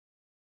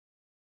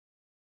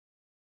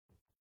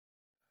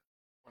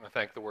I want to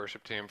thank the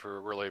worship team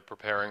for really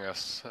preparing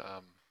us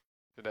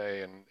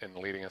today and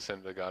leading us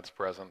into God's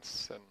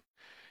presence.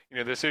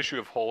 And, this issue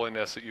of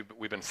holiness that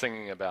we've been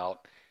singing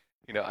about,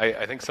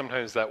 I think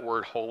sometimes that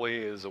word holy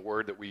is a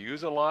word that we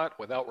use a lot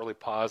without really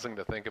pausing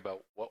to think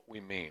about what we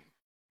mean.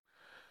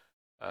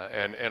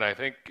 And I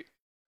think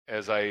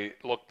as I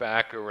look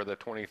back over the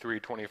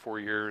 23, 24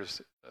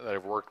 years that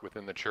I've worked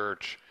within the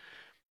church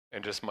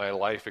and just my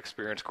life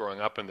experience growing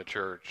up in the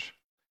church,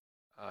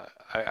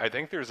 I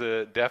think there's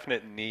a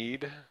definite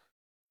need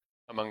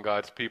among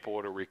God's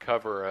people to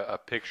recover a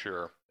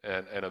picture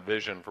and a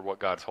vision for what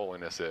God's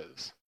holiness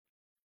is.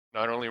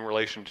 Not only in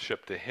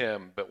relationship to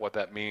Him, but what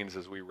that means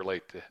as we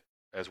relate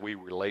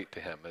to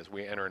Him, as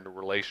we enter into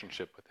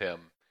relationship with Him.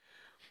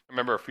 I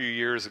remember a few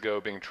years ago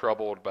being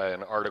troubled by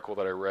an article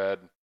that I read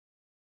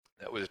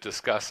that was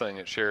discussing,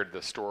 it shared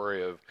the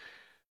story of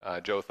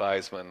Joe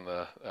Theismann,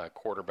 the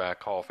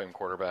Hall of Fame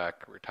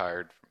quarterback,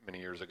 retired many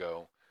years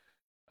ago.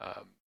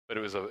 But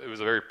it was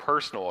a very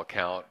personal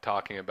account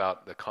talking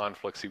about the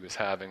conflicts he was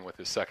having with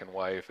his second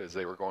wife as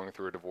they were going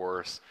through a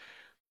divorce.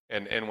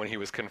 And when he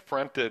was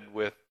confronted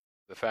with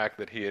the fact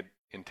that he had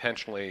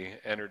intentionally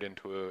entered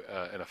into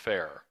an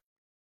affair,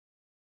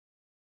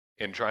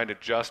 in trying to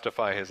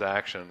justify his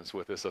actions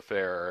with this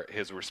affair,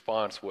 his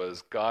response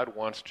was, God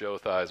wants Joe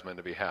Theismann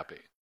to be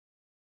happy.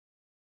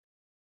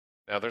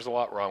 Now, there's a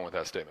lot wrong with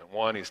that statement.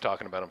 One, he's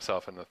talking about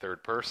himself in the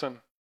third person.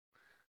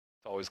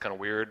 It's always kind of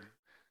weird.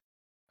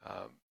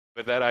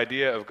 But that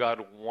idea of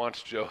God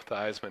wants Joe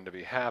Theismann to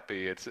be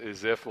happy, it's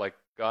as if like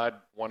God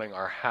wanting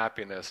our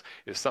happiness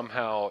is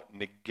somehow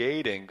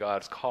negating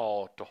God's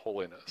call to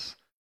holiness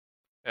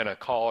and a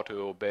call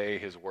to obey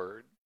His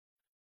word.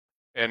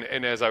 And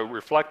as I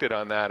reflected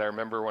on that, I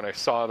remember when I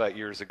saw that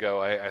years ago,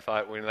 I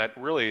thought, when that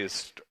really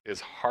is as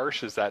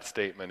harsh as that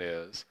statement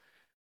is,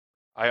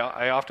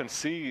 I often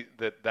see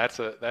that that's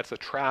a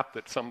trap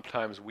that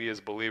sometimes we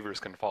as believers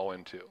can fall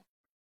into.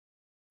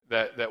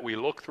 That we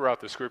look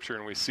throughout the scripture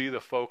and we see the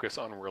focus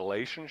on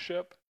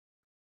relationship,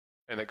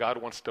 and that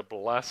God wants to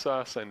bless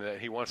us and that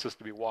He wants us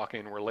to be walking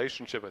in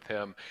relationship with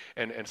Him.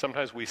 And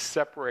sometimes we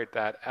separate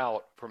that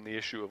out from the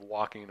issue of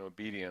walking in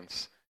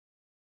obedience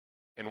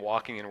and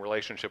walking in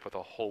relationship with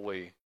a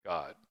holy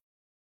God,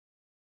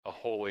 a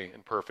holy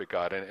and perfect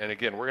God. And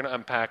again, we're going to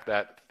unpack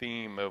that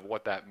theme of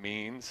what that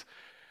means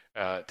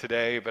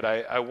today, but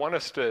I want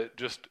us to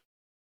just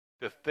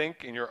to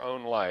think in your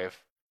own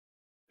life,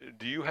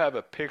 do you have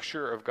a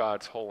picture of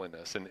God's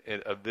holiness, and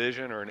a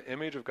vision or an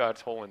image of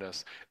God's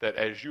holiness that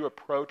as you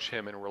approach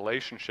Him in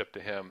relationship to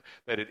Him,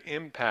 that it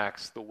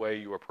impacts the way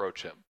you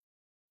approach Him?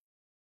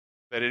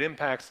 That it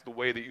impacts the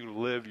way that you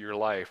live your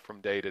life from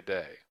day to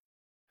day?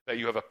 That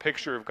you have a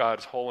picture of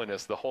God's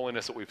holiness, the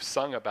holiness that we've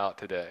sung about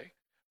today,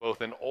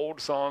 both in old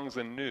songs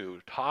and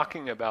new,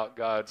 talking about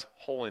God's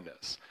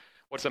holiness.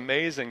 What's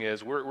amazing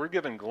is we're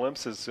given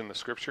glimpses in the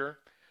scripture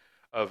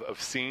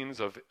of scenes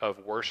of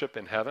worship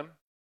in heaven,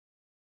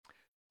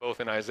 both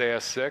in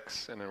Isaiah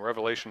 6 and in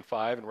Revelation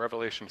 5 and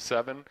Revelation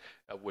 7,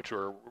 which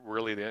were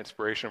really the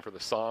inspiration for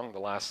the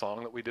last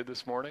song that we did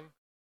this morning.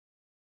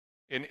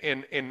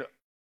 In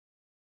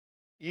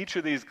each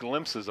of these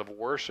glimpses of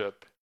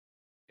worship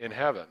in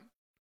heaven,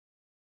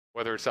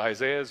 whether it's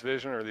Isaiah's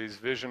vision or these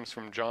visions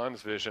from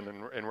John's vision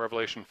in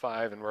Revelation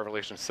 5 and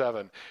Revelation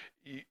 7,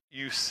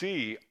 you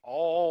see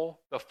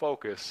all the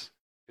focus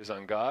is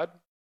on God,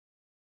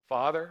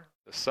 Father,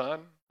 the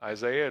Son.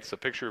 Isaiah, it's a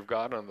picture of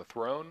God on the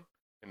throne,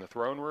 in the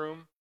throne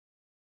room.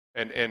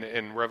 And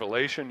in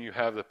Revelation, you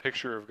have the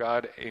picture of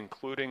God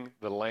including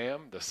the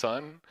Lamb, the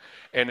Son,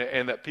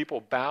 and that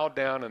people bow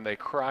down and they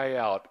cry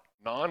out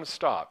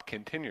nonstop,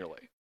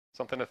 continually.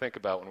 Something to think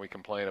about when we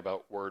complain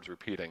about words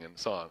repeating in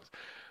songs.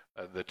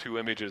 The two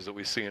images that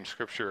we see in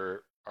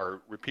Scripture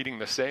are repeating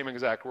the same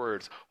exact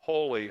words.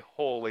 Holy,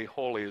 holy,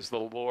 holy is the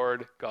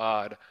Lord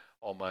God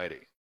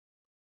Almighty.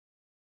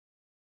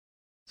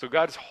 So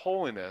God's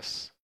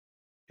holiness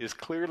is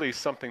clearly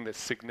something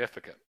that's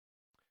significant.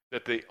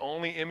 That the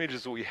only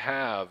images we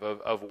have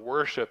of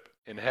worship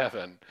in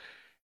heaven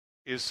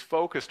is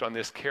focused on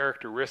this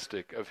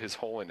characteristic of His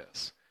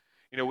holiness.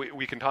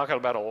 We can talk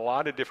about a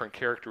lot of different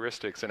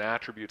characteristics and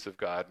attributes of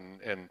God,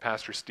 and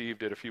Pastor Steve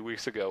did a few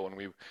weeks ago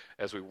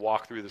as we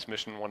walked through this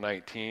Mission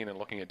 119 and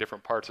looking at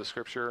different parts of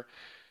Scripture.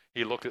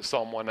 He looked at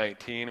Psalm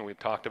 119, and we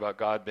talked about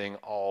God being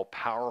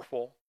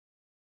all-powerful,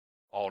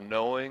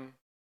 all-knowing,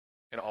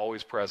 and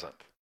always present.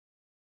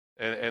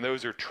 And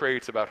those are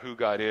traits about who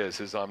God is,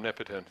 His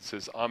omnipotence,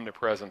 His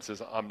omnipresence,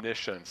 His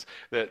omniscience,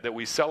 that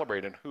we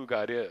celebrate in who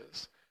God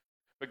is.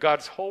 But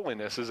God's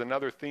holiness is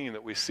another theme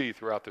that we see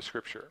throughout the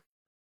Scripture.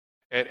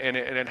 And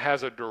it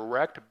has a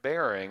direct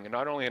bearing,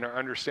 not only in our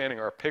understanding,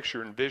 our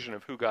picture and vision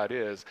of who God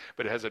is,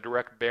 but it has a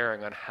direct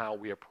bearing on how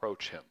we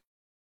approach Him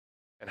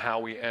and how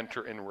we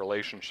enter in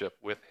relationship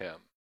with Him.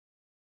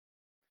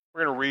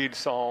 We're going to read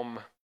Psalm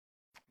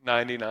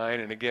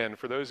 99, and again,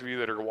 for those of you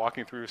that are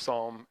walking through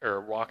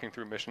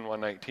Mission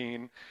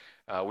 119,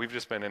 we've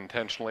just been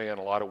intentionally in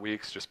a lot of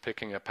weeks just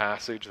picking a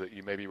passage that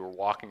you maybe were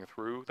walking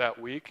through that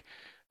week.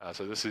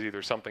 So this is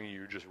either something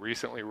you just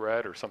recently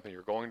read or something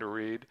you're going to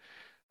read.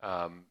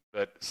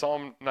 But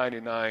Psalm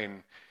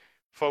 99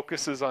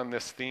 focuses on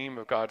this theme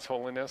of God's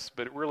holiness,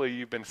 but really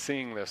you've been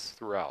seeing this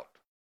throughout,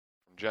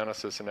 from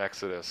Genesis and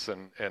Exodus,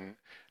 and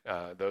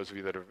those of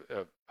you that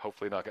have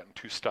hopefully not gotten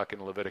too stuck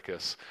in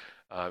Leviticus,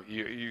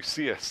 you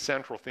see a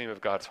central theme of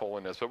God's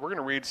holiness. But we're going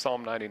to read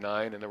Psalm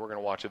 99, and then we're going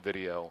to watch a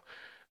video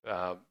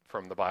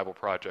from the Bible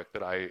Project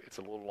it's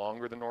a little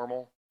longer than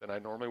I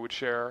normally would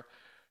share,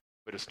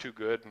 but it's too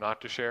good not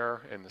to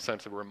share, in the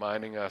sense of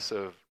reminding us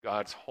of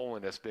God's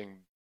holiness being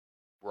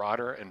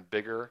broader and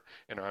bigger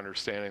in our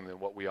understanding than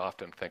what we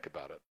often think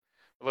about it.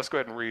 But let's go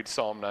ahead and read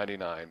Psalm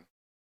 99.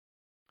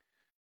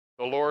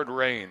 The Lord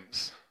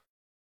reigns.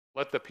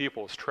 Let the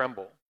peoples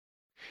tremble.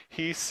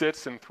 He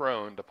sits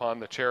enthroned upon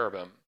the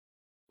cherubim.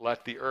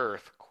 Let the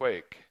earth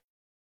quake.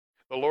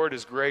 The Lord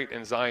is great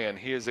in Zion.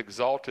 He is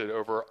exalted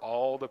over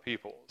all the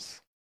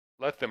peoples.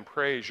 Let them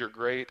praise your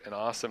great and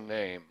awesome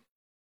name.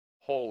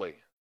 Holy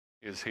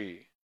is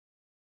he.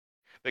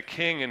 The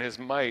king in his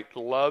might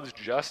loves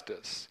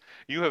justice.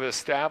 You have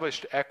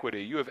established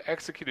equity. You have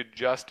executed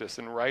justice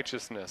and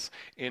righteousness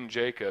in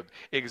Jacob.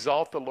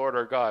 Exalt the Lord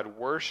our God.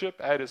 Worship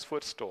at his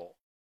footstool.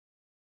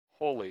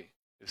 Holy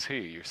is he.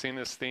 You've seen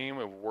this theme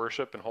of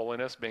worship and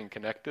holiness being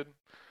connected.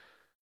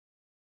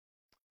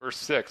 Verse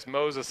 6,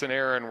 Moses and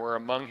Aaron were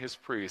among his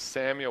priests.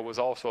 Samuel was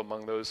also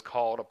among those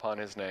called upon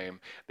his name.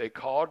 They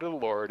called to the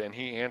Lord, and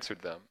he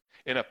answered them.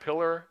 In a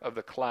pillar of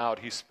the cloud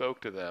he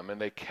spoke to them, and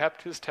they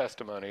kept his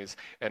testimonies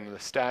and the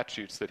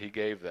statutes that he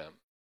gave them.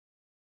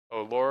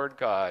 O Lord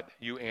God,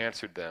 you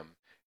answered them.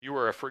 You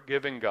are a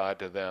forgiving God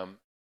to them,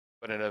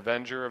 but an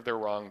avenger of their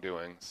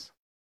wrongdoings.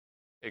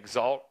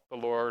 Exalt the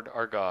Lord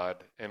our God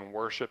and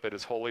worship at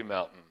his holy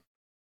mountain,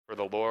 for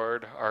the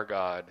Lord our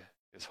God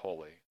is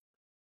holy.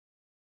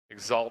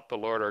 Exalt the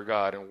Lord our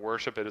God and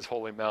worship at his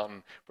holy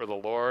mountain, for the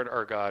Lord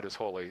our God is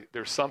holy.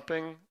 There's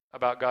something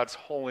about God's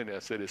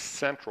holiness that is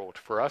central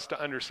for us to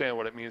understand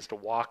what it means to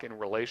walk in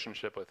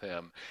relationship with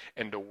him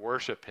and to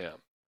worship him.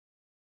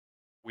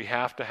 We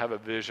have to have a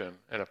vision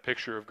and a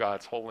picture of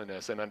God's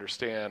holiness and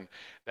understand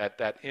that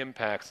that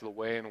impacts the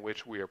way in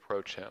which we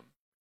approach him.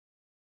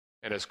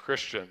 And as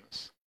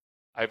Christians,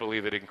 I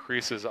believe it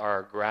increases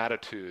our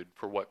gratitude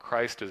for what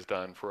Christ has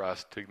done for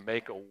us to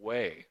make a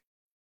way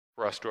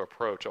for us to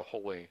approach a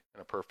holy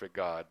and a perfect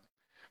God.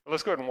 But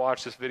let's go ahead and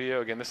watch this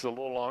video. Again, this is a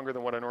little longer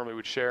than what I normally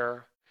would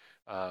share,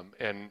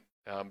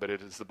 but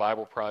it is the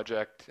Bible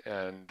Project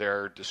and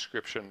their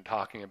description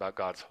talking about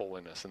God's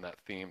holiness and that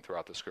theme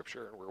throughout the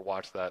scripture. We'll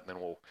watch that, and then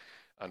we'll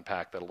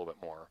unpack that a little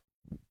bit more.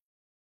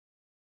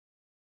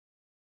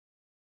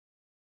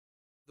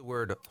 The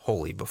word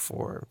holy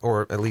before,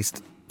 or at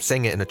least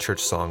sang it in a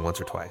church song once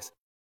or twice.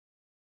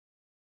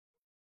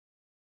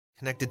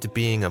 Connected to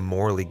being a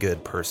morally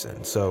good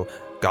person. So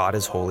God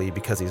is holy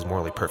because he's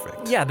morally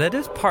perfect. Yeah, that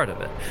is part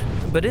of it.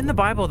 But in the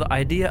Bible, the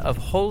idea of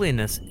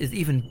holiness is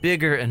even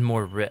bigger and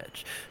more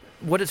rich.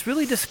 What it's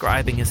really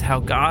describing is how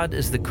God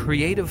is the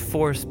creative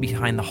force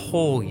behind the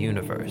whole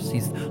universe.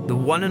 He's the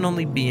one and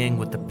only being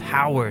with the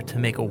power to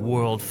make a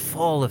world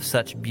full of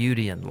such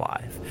beauty and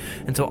life.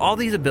 And so all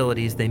these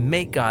abilities, they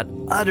make God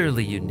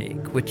utterly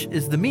unique, which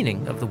is the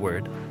meaning of the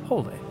word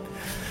holy.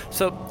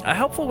 So a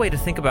helpful way to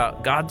think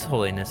about God's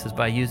holiness is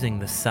by using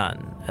the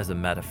sun as a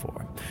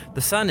metaphor.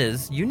 The sun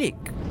is unique,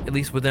 at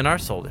least within our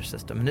solar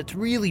system, and it's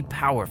really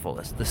powerful.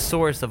 It's the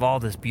source of all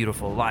this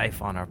beautiful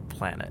life on our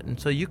planet. And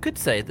so you could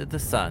say that the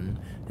sun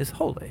is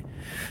holy.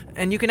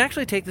 And you can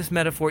actually take this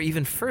metaphor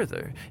even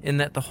further, in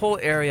that the whole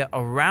area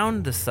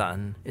around the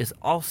sun is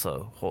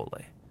also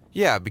holy.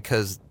 Yeah,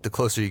 because the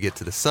closer you get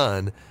to the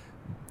sun,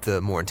 the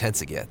more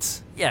intense it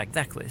gets. Yeah,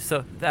 exactly.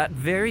 So that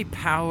very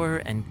power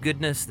and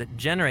goodness that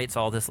generates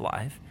all this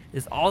life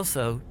is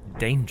also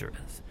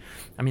dangerous.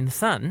 I mean, the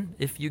sun,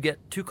 if you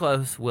get too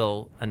close,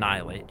 will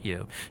annihilate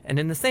you. And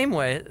in the same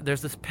way,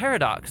 there's this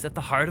paradox at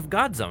the heart of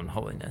God's own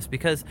holiness,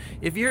 because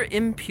if you're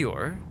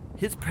impure,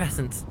 his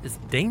presence is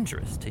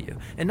dangerous to you.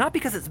 And not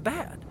because it's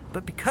bad,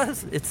 but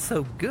because it's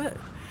so good.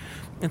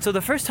 And so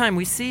the first time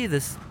we see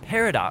this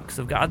paradox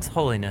of God's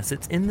holiness,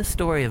 it's in the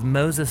story of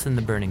Moses and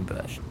the burning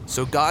bush.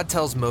 So God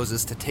tells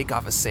Moses to take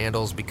off his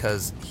sandals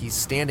because he's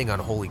standing on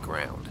holy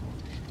ground.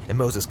 And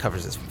Moses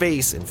covers his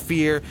face in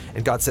fear,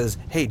 and God says,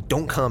 hey,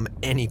 don't come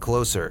any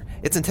closer.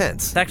 It's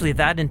intense. It's actually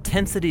that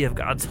intensity of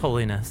God's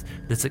holiness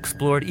that's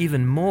explored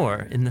even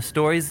more in the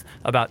stories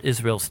about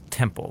Israel's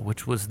temple,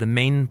 which was the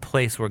main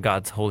place where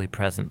God's holy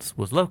presence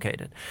was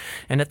located.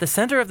 And at the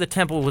center of the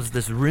temple was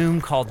this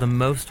room called the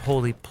Most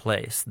Holy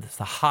Place, this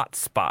the hot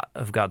spot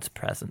of God's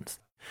presence.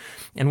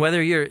 And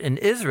whether you're an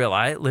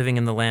Israelite living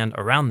in the land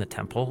around the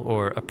temple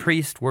or a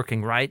priest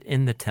working right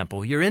in the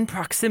temple, you're in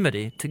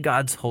proximity to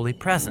God's holy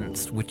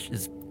presence, which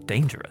is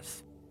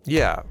dangerous.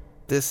 Yeah,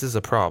 this is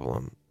a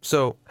problem.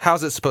 So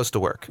how's it supposed to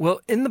work? Well,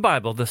 in the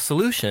Bible, the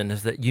solution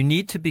is that you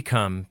need to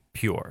become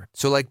pure.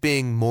 So like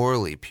being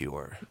morally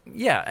pure.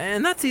 Yeah,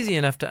 and that's easy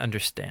enough to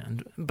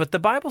understand. But the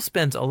Bible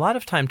spends a lot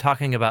of time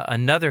talking about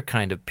another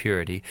kind of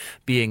purity,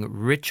 being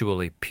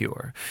ritually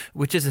pure,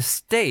 which is a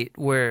state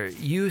where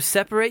you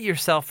separate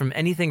yourself from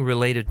anything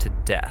related to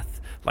death,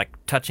 like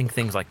touching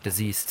things like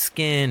diseased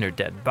skin or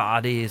dead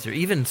bodies or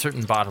even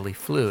certain bodily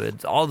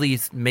fluids. All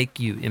these make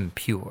you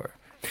impure.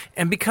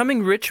 And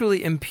becoming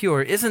ritually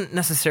impure isn't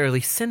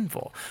necessarily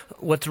sinful.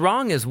 What's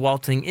wrong is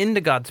waltzing into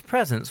God's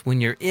presence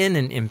when you're in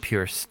an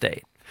impure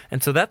state.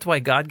 And so that's why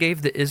God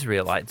gave the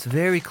Israelites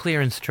very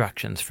clear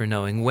instructions for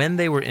knowing when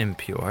they were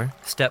impure,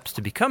 steps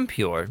to become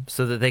pure,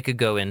 so that they could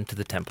go into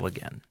the temple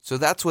again. So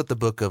that's what the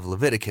book of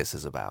Leviticus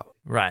is about.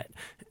 Right.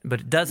 But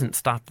it doesn't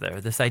stop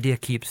there. This idea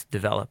keeps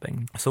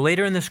developing. So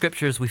later in the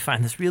scriptures, we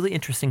find this really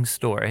interesting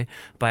story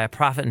by a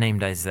prophet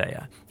named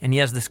Isaiah. And he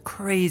has this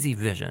crazy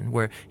vision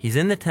where he's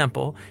in the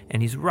temple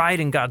and he's right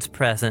in God's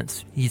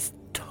presence. He's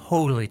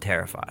totally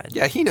terrified.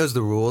 Yeah, he knows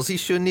the rules. He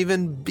shouldn't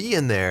even be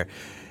in there.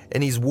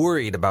 And he's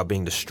worried about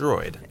being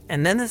destroyed.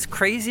 And then this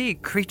crazy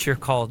creature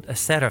called a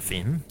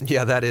seraphim.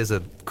 Yeah, that is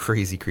a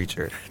crazy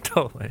creature.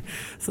 Totally.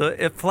 So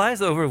it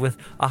flies over with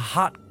a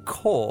hot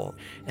coal,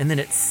 and then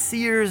it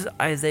sears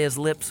Isaiah's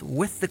lips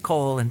with the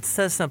coal and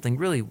says something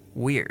really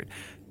weird.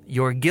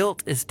 Your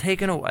guilt is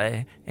taken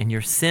away, and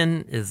your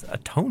sin is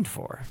atoned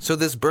for. So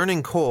this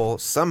burning coal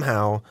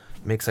somehow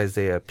makes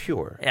Isaiah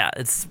pure. Yeah,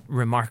 it's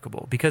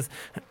remarkable because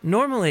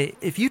normally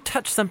if you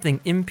touch something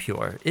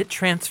impure, it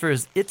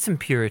transfers its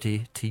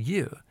impurity to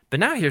you. But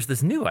now here's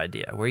this new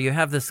idea where you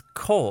have this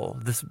coal,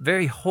 this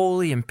very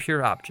holy and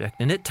pure object,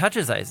 and it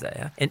touches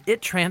Isaiah, and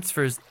it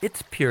transfers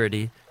its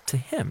purity to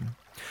him.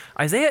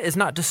 Isaiah is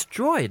not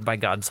destroyed by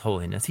God's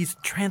holiness. He's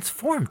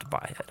transformed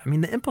by it. I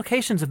mean, the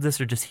implications of this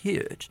are just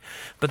huge.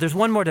 But there's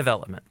one more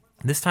development.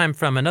 This time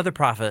from another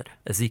prophet,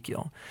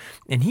 Ezekiel.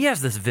 And he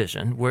has this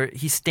vision where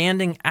he's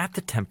standing at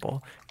the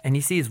temple and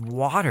he sees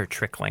water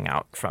trickling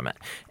out from it.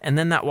 And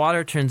then that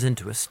water turns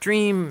into a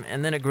stream,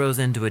 and then it grows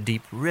into a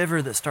deep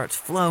river that starts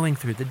flowing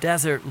through the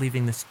desert,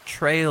 leaving this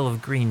trail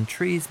of green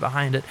trees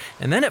behind it.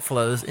 And then it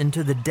flows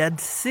into the Dead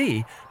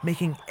Sea,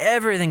 making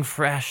everything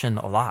fresh and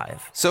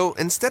alive. So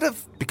instead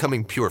of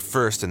becoming pure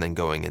first and then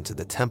going into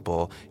the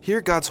temple,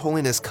 here God's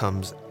holiness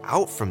comes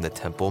out from the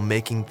temple,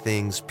 making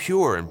things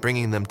pure and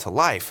bringing them to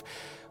life.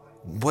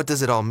 What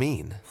does it all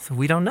mean? So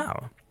we don't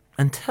know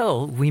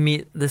until we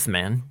meet this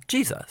man,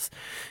 Jesus.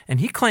 And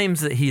he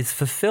claims that he's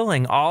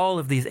fulfilling all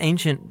of these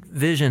ancient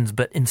visions,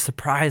 but in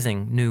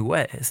surprising new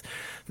ways.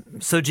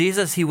 So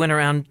Jesus, he went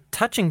around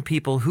touching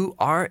people who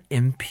are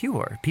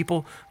impure,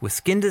 people with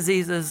skin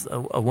diseases,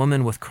 a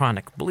woman with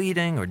chronic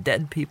bleeding, or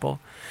dead people.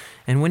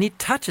 And when he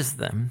touches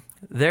them,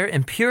 their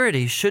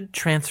impurity should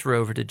transfer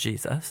over to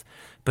Jesus,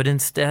 but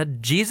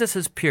instead,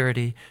 Jesus'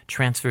 purity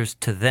transfers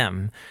to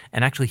them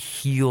and actually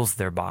heals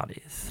their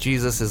bodies.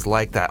 Jesus is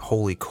like that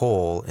holy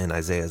coal in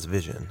Isaiah's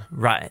vision.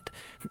 Right.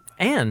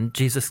 And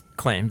Jesus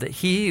claimed that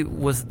he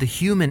was the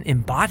human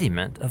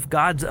embodiment of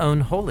God's own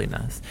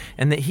holiness,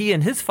 and that he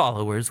and his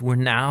followers were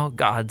now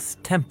God's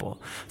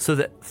temple, so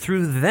that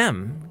through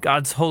them,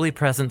 God's holy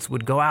presence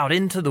would go out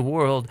into the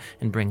world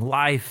and bring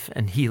life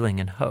and healing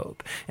and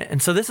hope.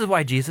 And so this is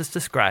why Jesus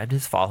described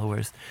his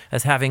followers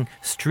as having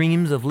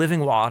streams of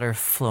living water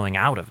flowing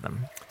out of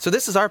them. So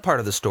this is our part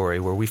of the story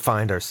where we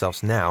find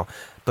ourselves now,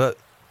 but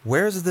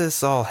where's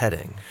this all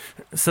heading?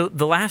 So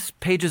the last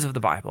pages of the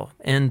Bible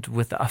end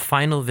with a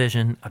final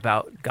vision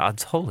about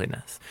God's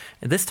holiness.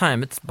 And this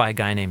time it's by a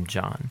guy named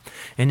John.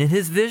 And in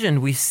his vision,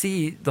 we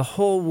see the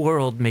whole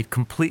world made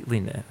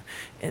completely new.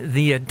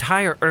 The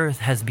entire earth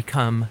has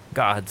become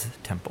God's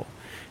temple.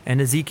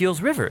 And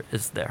Ezekiel's river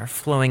is there,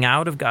 flowing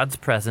out of God's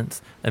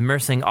presence,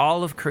 immersing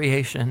all of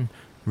creation,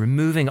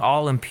 removing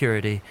all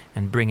impurity,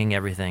 and bringing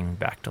everything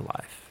back to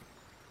life.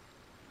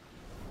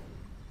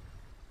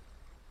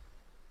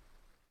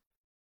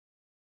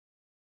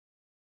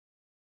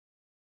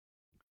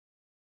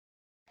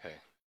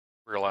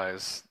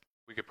 Realize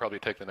we could probably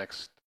take the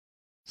next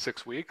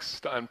 6 weeks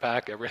to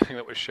unpack everything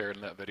that was shared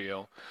in that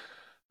video.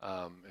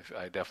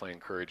 I definitely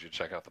encourage you to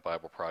check out the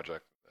Bible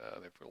Project.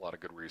 They have a lot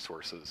of good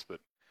resources. But,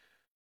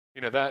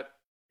 that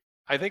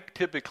I think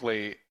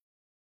typically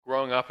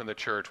growing up in the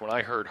church, when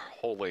I heard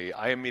holy,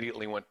 I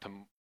immediately went to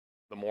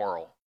the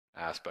moral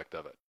aspect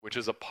of it, which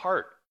is a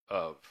part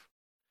of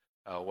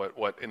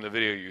what in the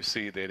video you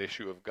see, that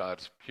issue of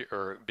God's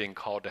pure, being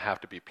called to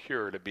have to be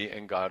pure, to be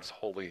in God's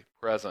holy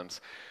presence.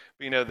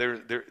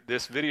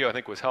 This video, I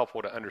think, was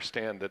helpful to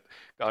understand that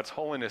God's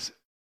holiness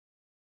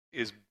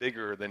is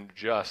bigger than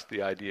just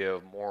the idea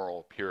of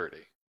moral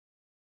purity.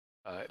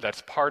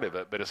 That's part of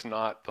it, but it's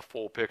not the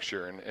full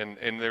picture.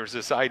 And there's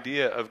this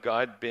idea of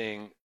God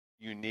being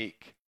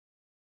unique,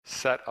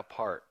 set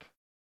apart.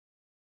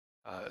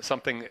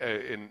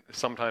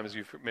 Sometimes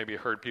you've maybe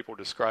heard people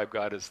describe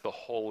God as the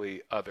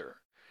holy other.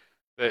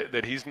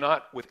 That he's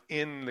not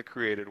within the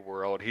created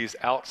world. He's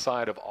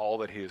outside of all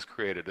that he has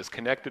created. It's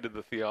connected to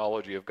the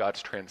theology of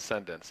God's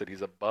transcendence, that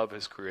he's above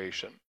his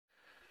creation.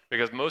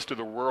 Because most of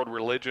the world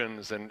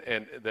religions and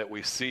that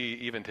we see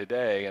even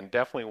today, and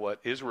definitely what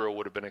Israel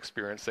would have been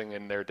experiencing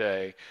in their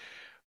day,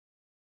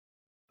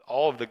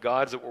 all of the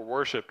gods that were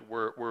worshipped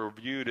were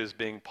viewed as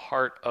being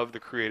part of the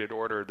created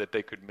order that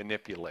they could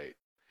manipulate,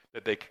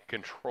 that they could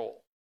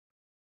control.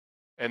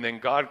 And then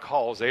God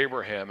calls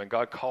Abraham and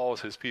God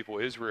calls his people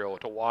Israel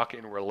to walk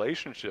in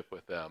relationship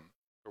with them,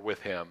 or with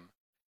him.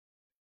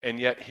 And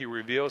yet he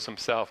reveals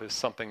himself as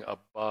something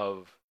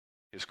above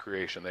his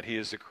creation, that he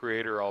is the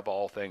creator of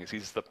all things.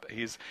 He's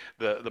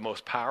the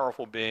most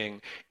powerful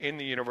being in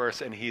the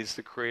universe, and he's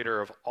the creator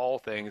of all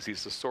things.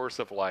 He's the source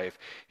of life.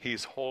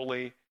 He's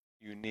holy,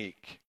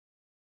 unique.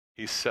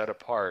 He's set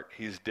apart.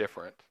 He's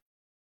different.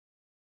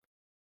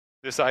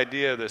 This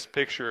idea, this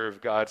picture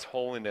of God's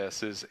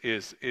holiness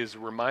is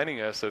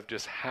reminding us of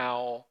just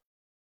how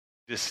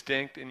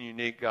distinct and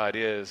unique God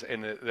is,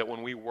 and that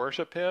when we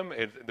worship him,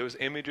 those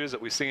images that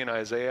we see in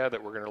Isaiah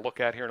that we're going to look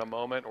at here in a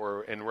moment,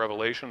 or in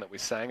Revelation that we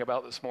sang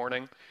about this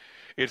morning,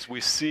 it's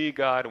we see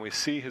God and we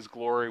see his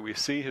glory, we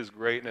see his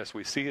greatness,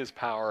 we see his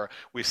power,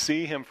 we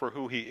see him for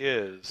who he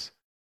is,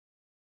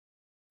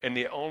 and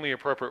the only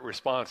appropriate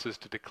response is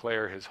to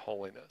declare his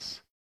holiness.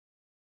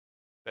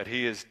 That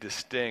he is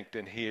distinct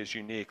and he is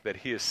unique, that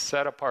he is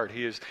set apart.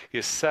 He is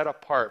set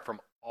apart from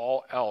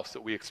all else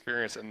that we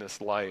experience in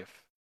this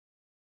life.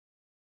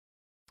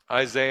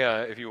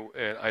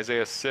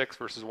 Isaiah 6,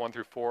 verses 1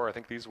 through 4, I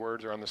think these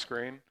words are on the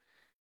screen,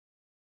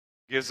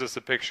 gives us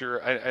a picture.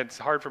 It's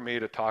hard for me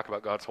to talk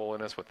about God's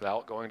holiness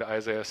without going to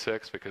Isaiah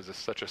 6 because it's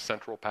such a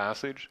central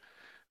passage.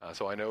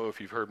 So I know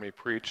if you've heard me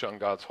preach on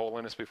God's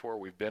holiness before,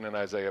 we've been in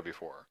Isaiah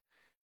before.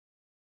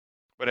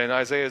 But in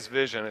Isaiah's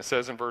vision, it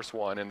says in verse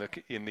 1,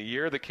 in the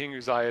year that King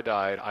Uzziah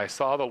died, I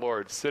saw the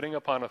Lord sitting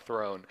upon a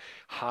throne,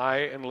 high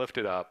and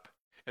lifted up,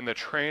 and the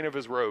train of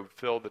his robe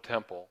filled the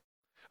temple.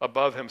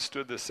 Above him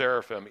stood the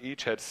seraphim.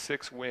 Each had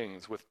 6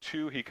 wings. With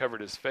 2 he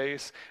covered his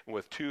face, and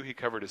with 2 he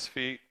covered his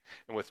feet,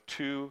 and with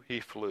 2 he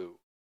flew.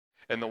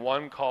 And the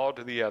one called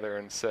to the other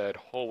and said,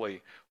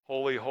 Holy,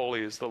 holy,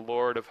 holy is the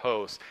Lord of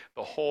hosts.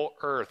 The whole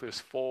earth is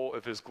full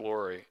of his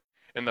glory.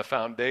 And the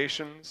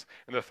foundations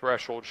and the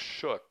threshold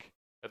shook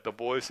at the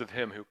voice of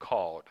him who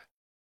called,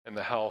 and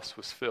the house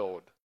was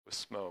filled with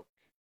smoke.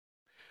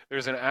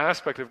 There's an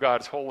aspect of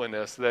God's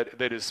holiness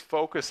that is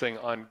focusing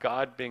on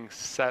God being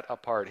set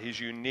apart. He's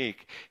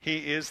unique.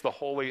 He is the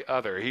holy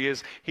other.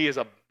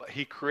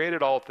 He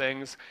created all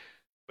things,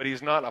 but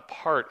he's not a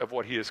part of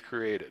what he has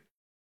created.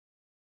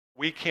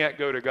 We can't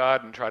go to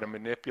God and try to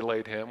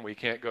manipulate him. We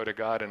can't go to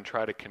God and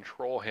try to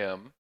control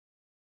him,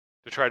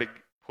 to try to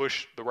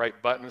push the right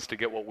buttons to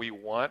get what we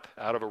want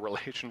out of a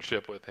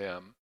relationship with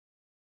him.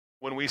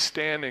 When we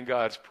stand in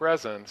God's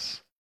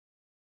presence,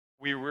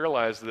 we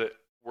realize that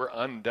we're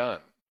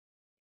undone,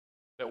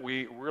 that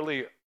we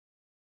really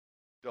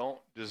don't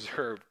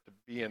deserve to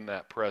be in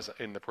the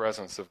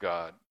presence of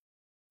God.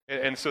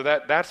 And so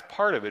that's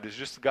part of it, is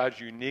just God's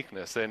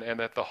uniqueness, and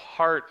at the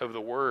heart of the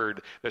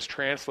word that's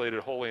translated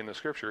holy in the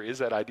scripture is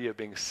that idea of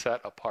being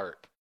set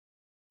apart,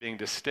 being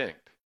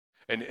distinct.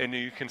 And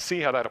you can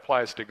see how that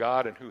applies to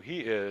God and who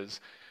he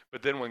is,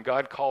 but then when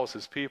God calls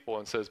his people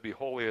and says, be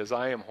holy as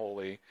I am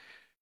holy,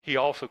 he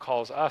also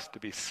calls us to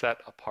be set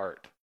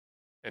apart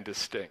and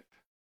distinct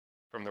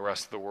from the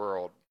rest of the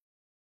world.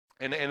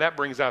 And that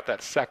brings out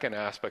that second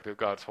aspect of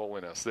God's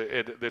holiness.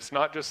 It's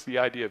not just the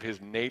idea of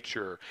his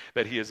nature,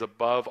 that he is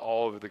above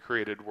all of the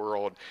created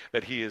world,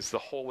 that he is the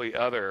holy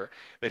other,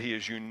 that he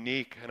is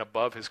unique and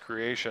above his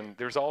creation.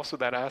 There's also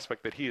that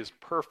aspect that he is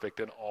perfect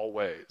in all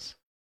ways,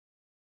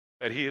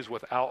 that he is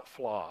without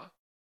flaw.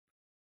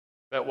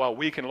 That while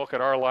we can look at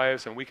our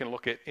lives and we can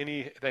look at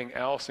anything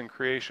else in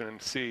creation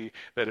and see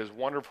that as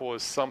wonderful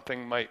as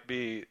something might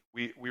be,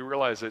 we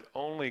realize that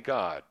only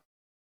God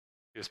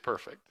is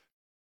perfect.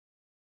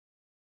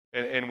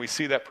 And we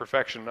see that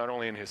perfection not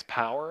only in his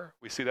power,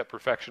 we see that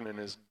perfection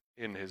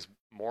in his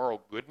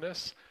moral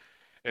goodness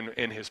and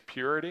in his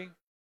purity.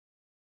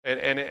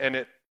 And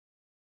it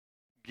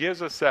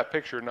gives us that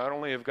picture not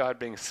only of God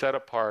being set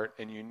apart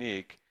and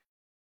unique,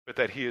 but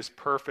that he is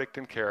perfect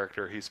in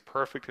character, he's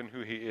perfect in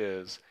who he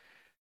is.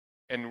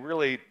 And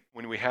really,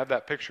 when we have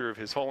that picture of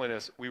his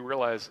holiness, we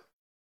realize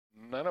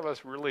none of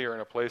us really are in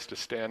a place to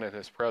stand in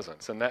his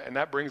presence. And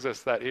that brings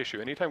us that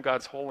issue. Anytime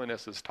God's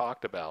holiness is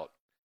talked about,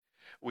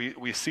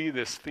 we see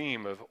this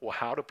theme of, well,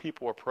 how do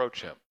people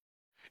approach him?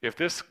 If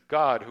this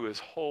God who is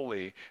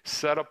holy,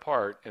 set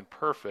apart, and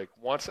perfect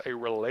wants a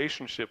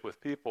relationship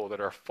with people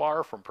that are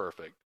far from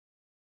perfect,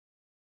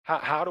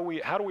 how do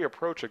we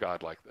approach a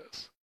God like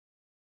this?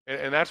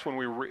 And that's when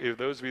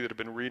those of you that have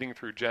been reading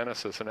through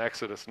Genesis and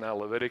Exodus, now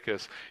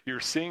Leviticus, you're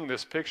seeing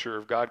this picture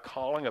of God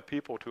calling a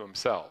people to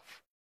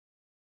himself.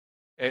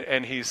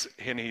 And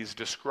he's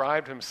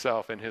described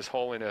himself in his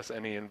holiness,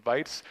 and he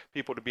invites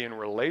people to be in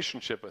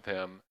relationship with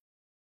him.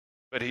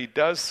 But he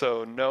does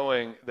so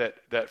knowing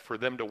that for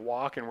them to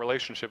walk in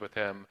relationship with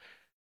him,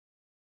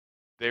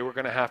 they were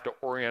going to have to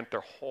orient their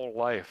whole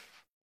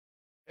life,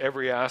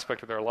 every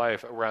aspect of their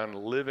life, around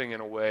living in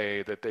a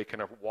way that they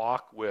can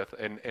walk with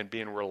and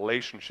be in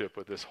relationship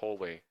with this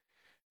holy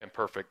and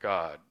perfect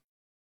God.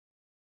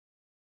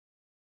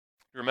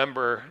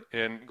 Remember,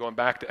 in going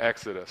back to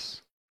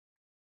Exodus,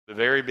 the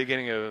very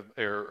beginning of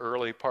or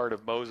early part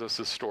of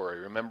Moses'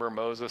 story, remember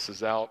Moses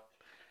is out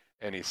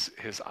and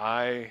his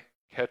eye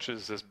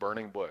catches this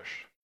burning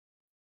bush.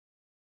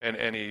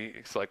 And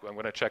he's like, I'm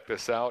going to check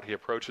this out. He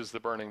approaches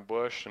the burning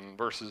bush, and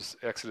verses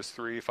Exodus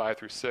 3, 5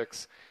 through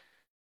 6,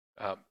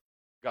 um,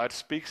 God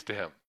speaks to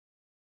him.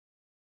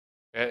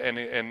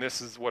 And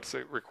this is what's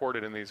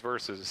recorded in these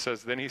verses. It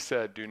says, then he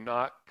said, do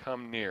not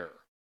come near.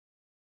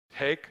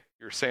 Take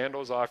your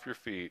sandals off your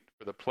feet,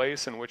 for the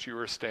place in which you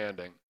are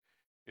standing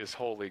is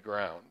holy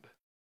ground.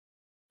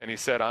 And he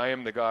said, I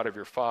am the God of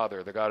your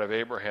father, the God of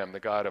Abraham, the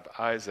God of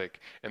Isaac,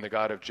 and the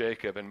God of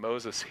Jacob. And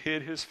Moses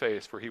hid his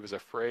face, for he was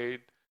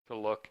afraid to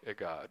look at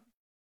God.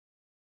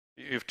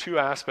 You have two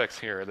aspects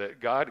here, that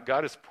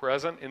God is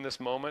present in this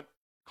moment,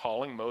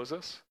 calling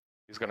Moses.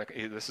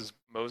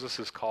 Moses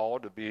is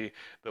called to be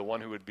the one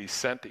who would be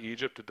sent to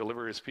Egypt to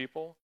deliver his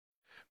people.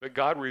 But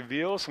God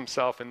reveals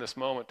himself in this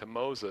moment to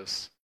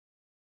Moses.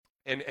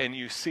 And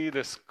you see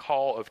this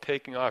call of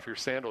taking off your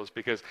sandals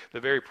because the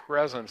very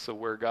presence of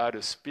where God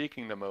is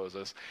speaking to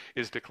Moses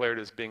is declared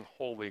as being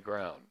holy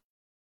ground.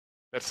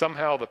 That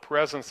somehow the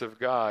presence of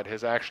God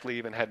has actually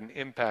even had an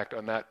impact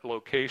on that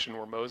location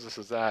where Moses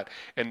is at,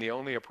 and the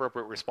only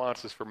appropriate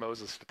response is for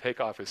Moses to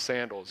take off his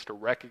sandals to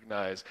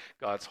recognize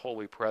God's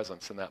holy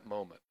presence in that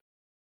moment.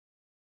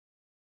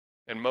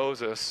 And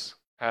Moses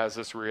has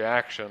this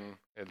reaction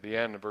at the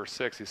end of verse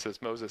 6. He says,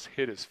 Moses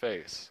hid his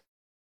face,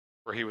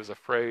 for he was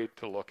afraid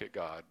to look at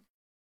God.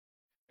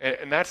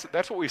 And that's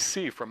what we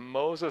see from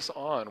Moses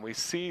on. We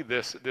see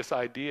this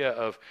idea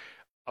of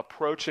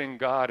approaching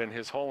God in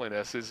his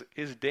holiness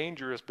is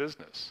dangerous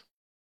business.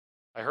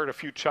 I heard a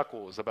few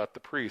chuckles about the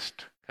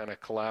priest kind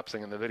of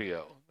collapsing in the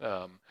video.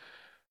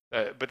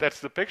 But that's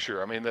the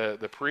picture. I mean,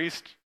 the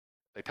priest,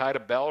 they tied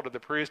a bell to the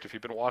priest. If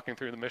you've been walking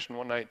through the Mission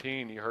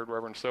 119, you heard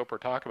Reverend Soper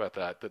talk about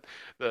that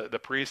the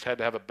priest had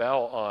to have a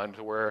bell on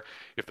to where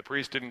if the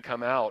priest didn't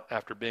come out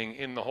after being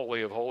in the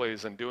Holy of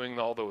Holies and doing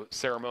all the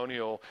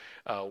ceremonial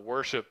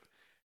worship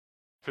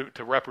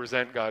to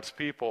represent God's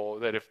people,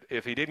 that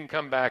if he didn't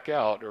come back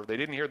out or they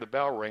didn't hear the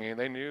bell ringing,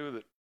 they knew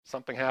that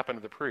something happened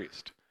to the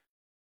priest.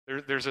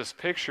 There's this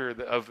picture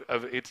of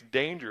it's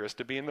dangerous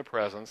to be in the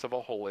presence of a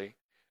holy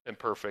and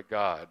perfect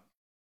God.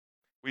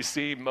 We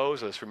see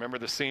Moses. Remember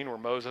the scene where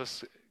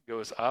Moses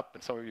goes up,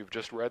 and some of you have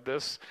just read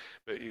this,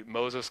 but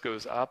Moses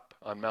goes up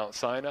on Mount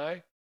Sinai,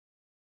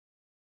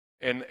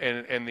 and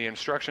the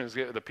instructions,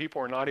 the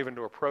people are not even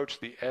to approach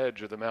the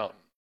edge of the mountain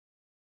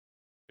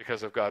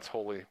because of God's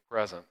holy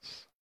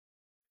presence.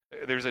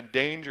 There's a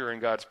danger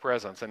in God's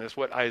presence, and it's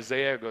what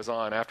Isaiah goes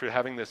on after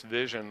having this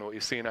vision, what you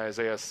see in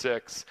Isaiah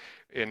 6,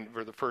 in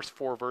the first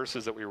 4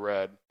 verses that we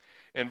read.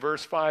 In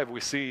verse 5,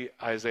 we see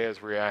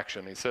Isaiah's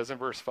reaction. He says in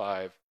verse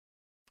 5,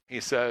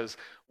 he says,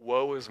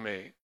 woe is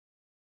me,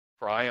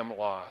 for I am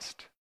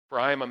lost, for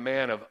I am a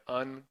man of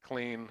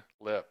unclean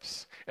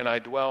lips, and I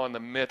dwell in the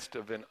midst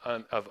of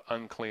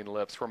unclean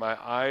lips, for my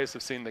eyes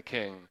have seen the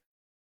King,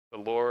 the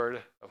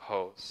Lord of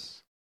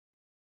hosts.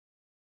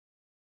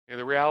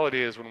 The reality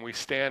is when we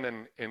stand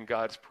in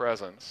God's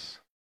presence,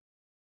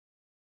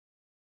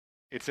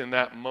 it's in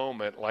that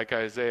moment, like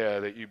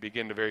Isaiah, that you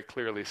begin to very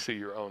clearly see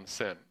your own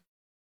sin.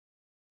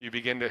 You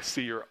begin to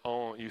see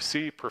you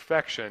see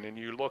perfection, and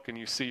you look and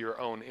you see your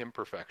own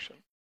imperfection.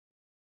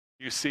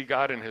 You see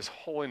God in his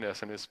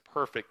holiness and his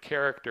perfect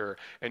character,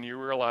 and you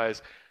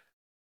realize,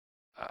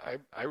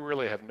 I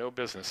really have no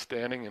business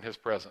standing in his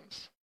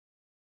presence.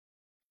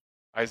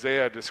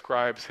 Isaiah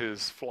describes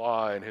his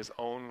flaw in his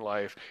own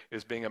life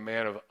as being a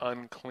man of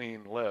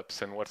unclean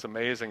lips. And what's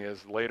amazing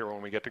is later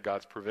when we get to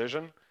God's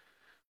provision,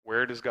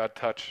 where does God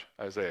touch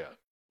Isaiah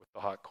with the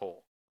hot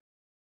coal?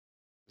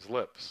 His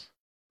lips.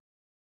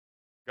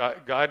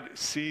 God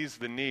sees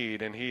the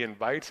need, and he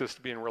invites us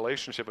to be in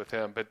relationship with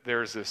him, but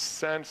there's this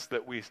sense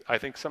that I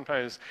think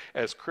sometimes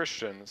as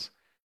Christians,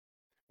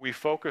 we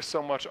focus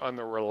so much on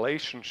the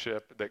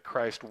relationship that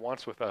Christ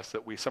wants with us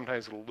that we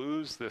sometimes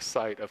lose this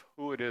sight of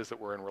who it is that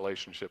we're in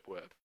relationship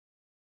with.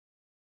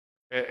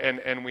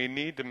 And we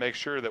need to make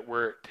sure that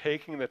we're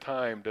taking the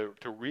time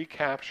to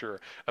recapture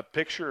a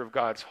picture of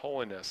God's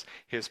holiness,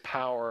 his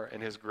power,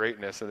 and his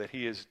greatness, and that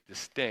he is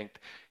distinct.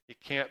 He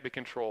can't be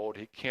controlled.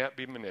 He can't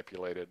be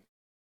manipulated.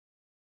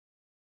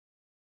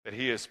 That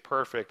he is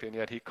perfect, and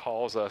yet he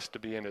calls us to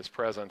be in his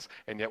presence.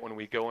 And yet when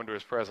we go into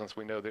his presence,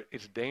 we know that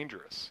it's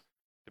dangerous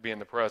to be in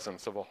the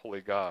presence of a holy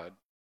God.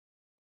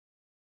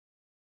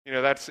 You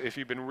know, that's, if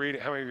you've been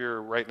reading, how many of you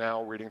are right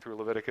now reading through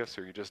Leviticus,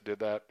 or you just did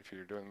that if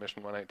you're doing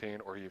Mission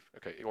 119, or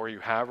you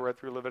have read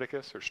through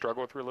Leviticus or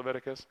struggled through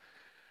Leviticus?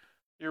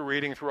 You're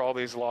reading through all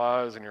these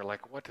laws and you're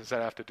like, what does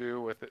that have to do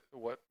with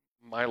what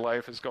my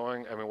life is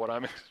going? I mean, what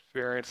I'm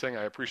experiencing.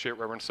 I appreciate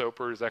Reverend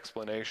Soper's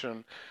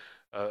explanation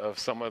of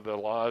some of the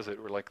laws that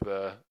were like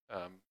the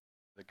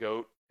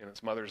goat in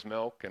its mother's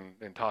milk,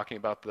 and talking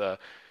about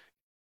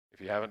if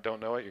you don't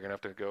know it, you're going to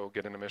have to go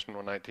get into Mission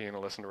 119 and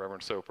listen to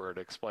Reverend Soper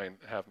to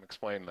have him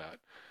explain that.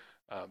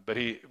 But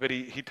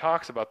he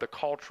talks about the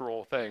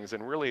cultural things,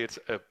 and really it's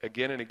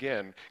again and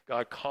again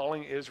God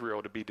calling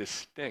Israel to be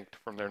distinct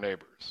from their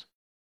neighbors.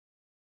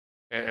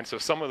 And so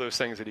some of those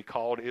things that he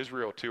called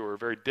Israel to are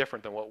very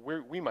different than what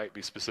we might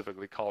be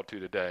specifically called to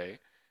today.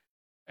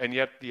 And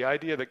yet the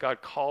idea that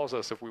God calls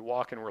us, if we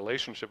walk in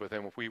relationship with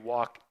him, if we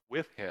walk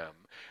with him,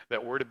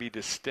 that we're to be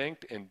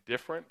distinct and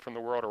different from the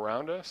world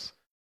around us,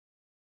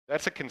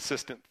 that's a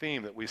consistent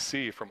theme that we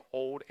see from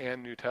Old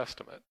and New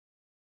Testament.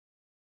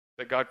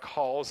 That God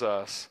calls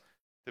us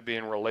to be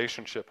in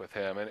relationship with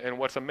him. And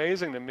what's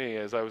amazing to me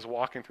as I was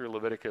walking through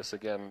Leviticus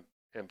again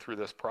and through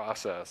this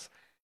process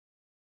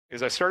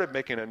is I started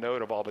making a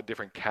note of all the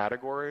different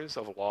categories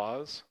of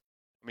laws.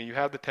 I mean, you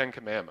have the Ten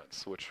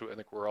Commandments, which I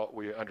think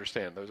we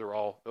understand.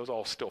 Those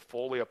all still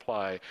fully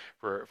apply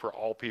for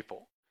all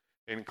people,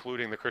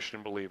 including the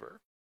Christian believer.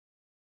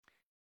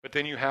 But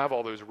then you have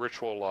all those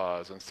ritual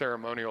laws and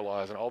ceremonial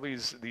laws and all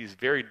these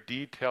very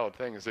detailed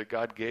things that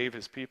God gave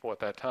his people at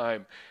that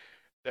time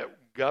that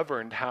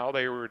governed how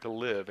they were to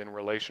live in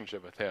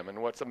relationship with him.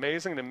 And what's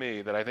amazing to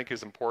me that I think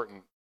is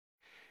important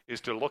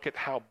is to look at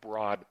how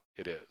broad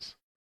it is.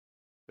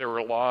 There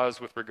were laws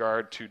with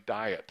regard to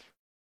diet,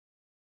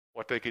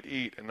 what they could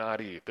eat and not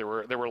eat. There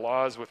were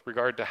laws with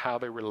regard to how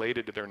they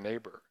related to their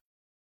neighbor.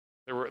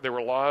 There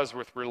were laws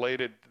with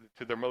related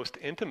to their most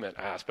intimate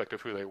aspect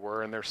of who they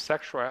were and their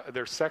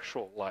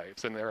sexual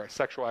lives and their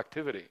sexual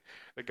activity.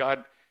 That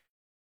God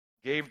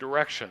gave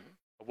direction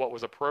of what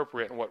was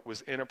appropriate and what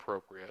was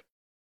inappropriate.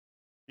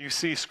 You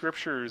see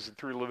scriptures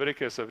through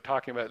Leviticus of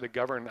talking about that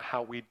govern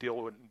how we deal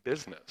with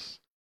business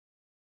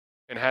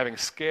and having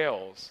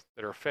scales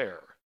that are fair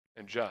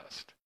and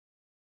just.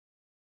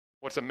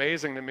 What's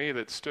amazing to me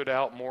that stood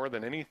out more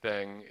than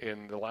anything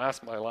in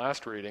my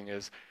last reading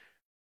is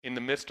in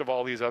the midst of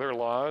all these other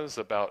laws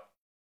about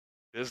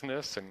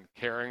business and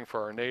caring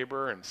for our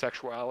neighbor and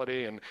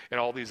sexuality and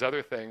all these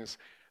other things,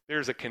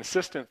 there's a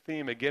consistent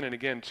theme again and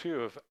again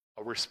too of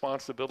a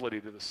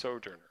responsibility to the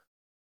sojourner.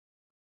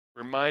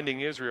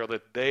 Reminding Israel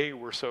that they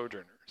were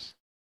sojourners,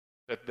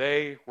 that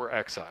they were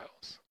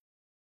exiles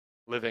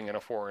living in a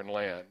foreign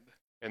land,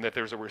 and that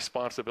there's a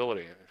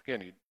responsibility. And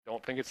again, you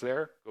don't think it's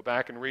there? Go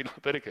back and read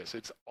Leviticus.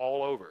 It's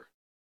all over.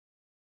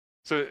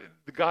 So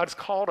God's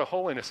call to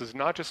holiness is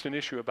not just an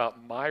issue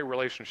about my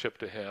relationship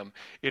to him.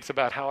 It's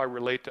about how I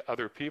relate to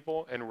other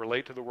people and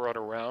relate to the world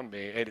around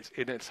me.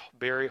 And it's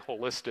very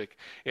holistic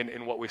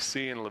in what we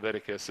see in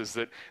Leviticus is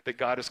that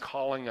God is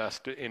calling us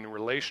to, in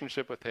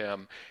relationship with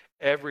him,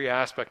 every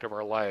aspect of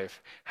our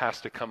life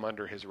has to come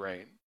under his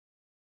reign.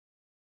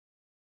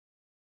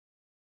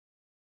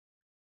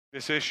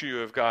 This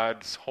issue of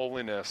God's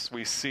holiness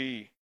we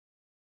see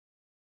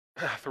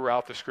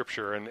throughout the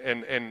scripture,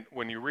 and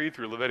when you read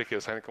through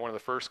Leviticus, I think one of the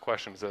first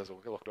questions is,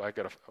 look,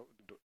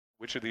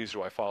 which of these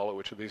do I follow?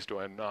 Which of these do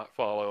I not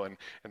follow? And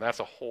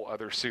that's a whole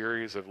other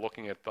series of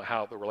looking at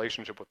how the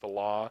relationship with the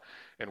law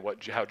and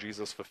how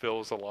Jesus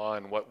fulfills the law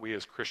and what we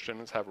as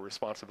Christians have a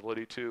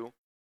responsibility to.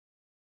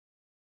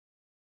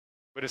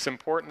 But it's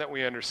important that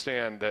we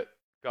understand that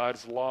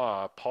God's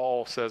law,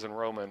 Paul says in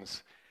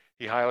Romans,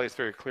 he highlights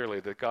very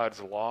clearly that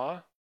God's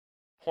law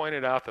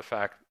pointed out the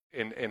fact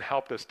and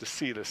helped us to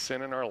see the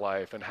sin in our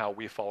life and how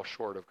we fall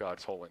short of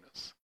God's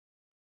holiness.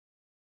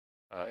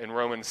 In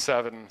Romans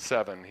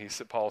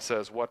 7:7, Paul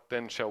says, "What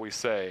then shall we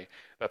say?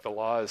 That the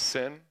law is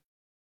sin?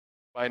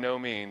 By no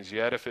means.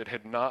 Yet if it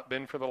had not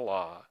been for the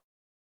law,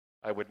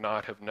 I would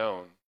not have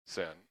known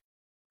sin.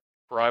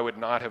 For I would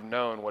not have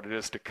known what it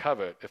is to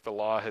covet if the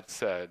law had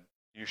said,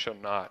 'You shall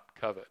not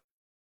covet.'"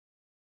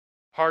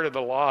 Part of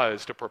the law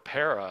is to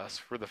prepare us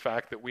for the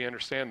fact that we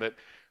understand that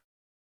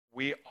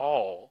we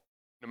all,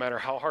 no matter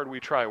how hard we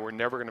try, we're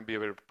never going to be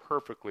able to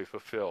perfectly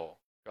fulfill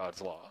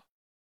God's law.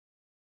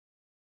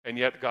 And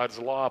yet God's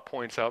law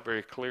points out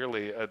very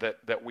clearly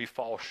that we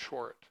fall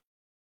short.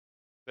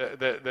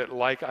 That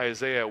like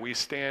Isaiah, we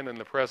stand in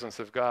the presence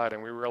of God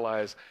and we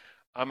realize,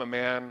 I'm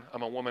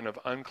a woman of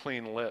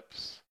unclean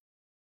lips.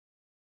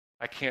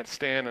 I can't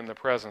stand in the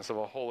presence of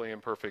a holy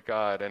and perfect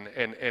God.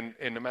 And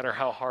no matter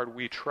how hard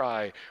we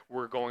try,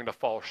 we're going to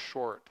fall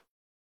short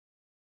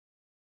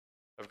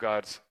of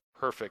God's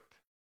perfect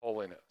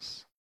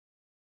holiness.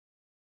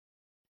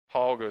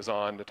 Paul goes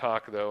on to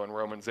talk, though, in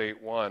Romans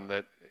 8:1,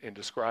 that in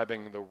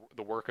describing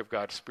the work of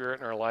God's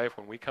Spirit in our life,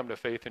 when we come to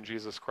faith in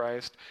Jesus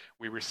Christ,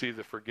 we receive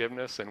the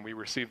forgiveness and we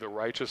receive the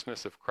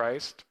righteousness of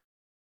Christ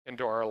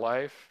into our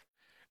life,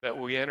 that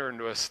we enter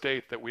into a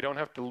state that we don't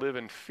have to live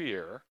in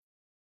fear,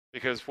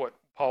 because what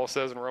Paul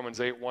says in Romans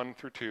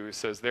 8:1-2, he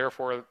says,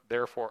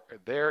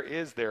 there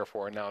is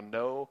therefore now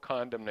no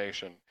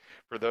condemnation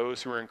for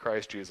those who are in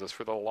Christ Jesus,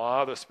 for the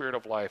law of the Spirit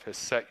of life has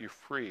set you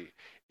free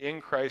in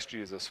Christ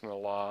Jesus from the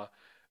law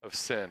of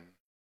sin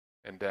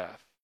and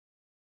death.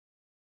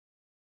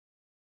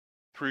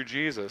 Through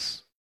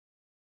Jesus,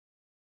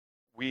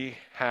 we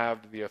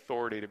have the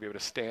authority to be able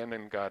to stand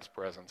in God's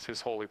presence, his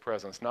holy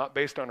presence, not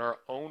based on our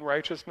own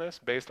righteousness,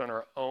 based on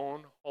our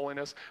own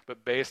holiness,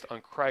 but based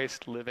on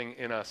Christ living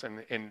in us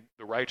and in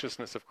the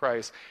righteousness of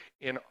Christ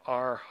in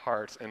our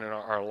hearts and in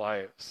our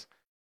lives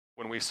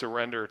when we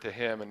surrender to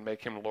him and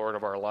make him Lord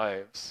of our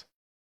lives.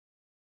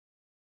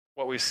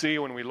 What we see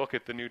when we look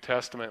at the New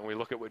Testament and we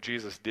look at what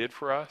Jesus did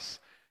for us,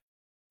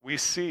 we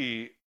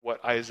see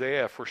what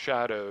Isaiah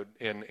foreshadowed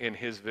in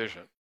his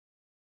vision.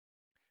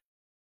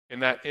 In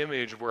that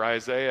image where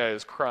Isaiah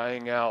is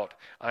crying out,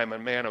 I'm a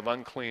man of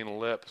unclean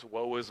lips,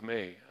 woe is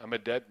me, I'm a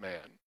dead man.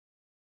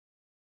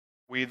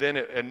 We then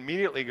it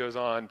immediately goes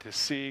on to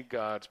see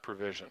God's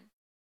provision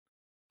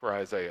for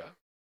Isaiah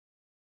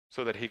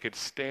so that he could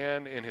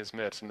stand in his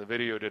midst. And the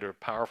video did a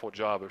powerful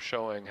job of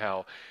showing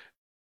how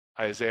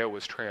Isaiah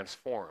was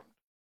transformed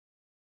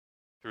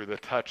through the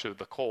touch of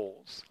the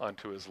coals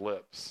onto his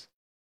lips.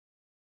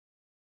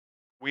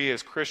 We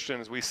as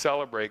Christians, we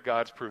celebrate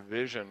God's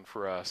provision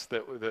for us,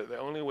 that the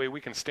only way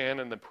we can stand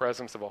in the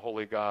presence of a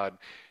holy God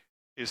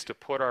is to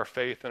put our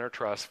faith and our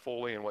trust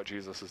fully in what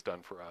Jesus has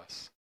done for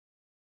us.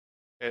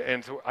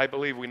 And so I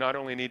believe we not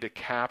only need to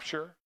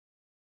capture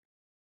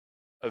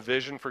a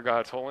vision for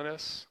God's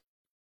holiness,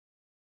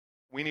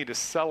 we need to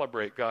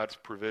celebrate God's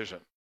provision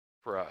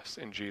for us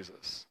in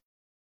Jesus.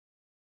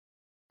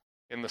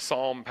 In the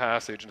Psalm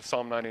passage, in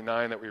Psalm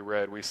 99 that we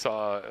read, we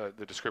saw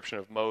the description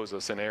of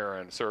Moses and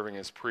Aaron serving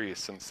as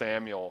priests, and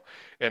Samuel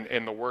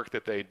and the work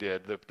that they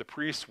did. The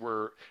priests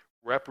were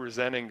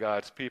representing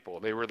God's people.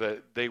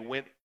 They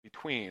went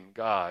between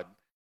God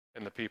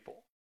and the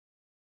people.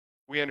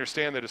 We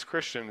understand that as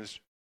Christians,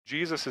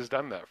 Jesus has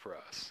done that for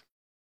us.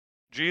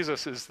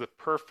 Jesus is the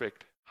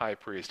perfect high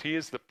priest. He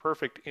is the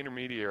perfect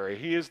intermediary.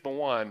 He is the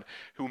one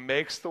who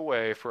makes the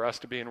way for us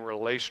to be in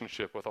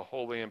relationship with a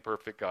holy and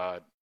perfect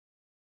God.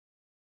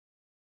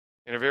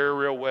 In a very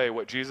real way,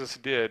 what Jesus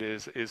did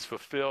is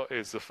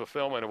the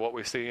fulfillment of what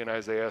we see in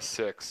Isaiah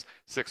 6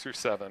 through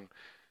 7.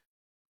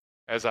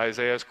 As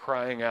Isaiah is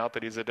crying out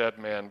that he's a dead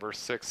man, verse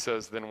 6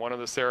 says, Then one of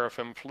the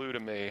seraphim flew to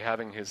me,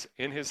 having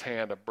in his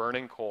hand a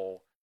burning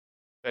coal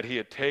that he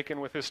had taken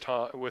with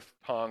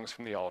tongs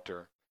from the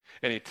altar.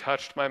 And he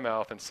touched my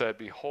mouth and said,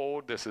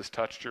 Behold, this has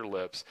touched your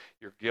lips.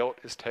 Your guilt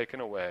is taken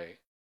away,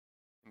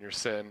 and your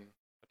sin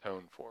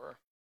atoned for.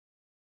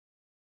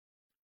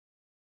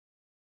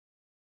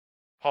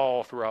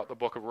 Paul, throughout the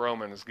book of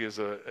Romans, gives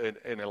an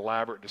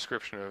elaborate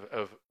description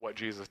of what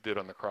Jesus did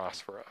on the cross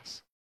for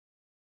us.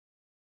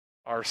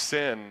 Our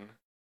sin,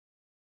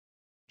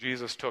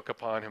 Jesus took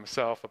upon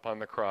himself upon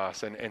the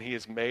cross, and he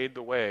has made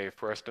the way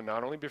for us to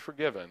not only be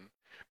forgiven,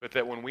 but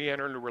that when we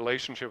enter into a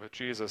relationship with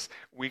Jesus,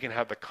 we can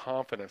have the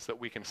confidence that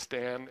we can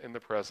stand in the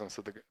presence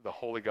of the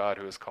holy God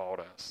who has called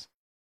us.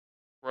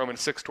 Romans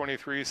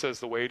 6:23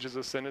 says, The wages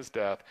of sin is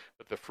death,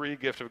 but the free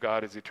gift of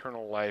God is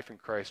eternal life in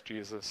Christ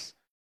Jesus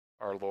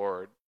our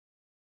Lord.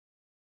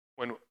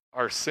 When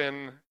our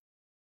sin,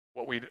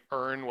 what we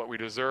earn, what we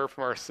deserve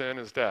from our sin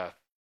is death.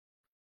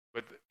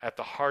 But at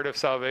the heart of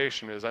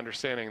salvation is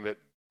understanding that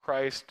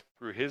Christ,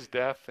 through his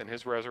death and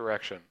his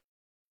resurrection,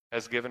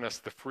 has given us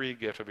the free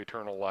gift of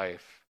eternal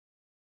life.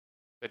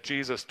 That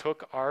Jesus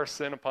took our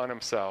sin upon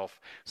himself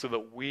so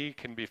that we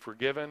can be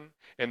forgiven,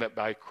 and that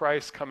by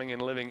Christ coming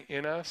and living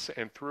in us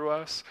and through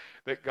us,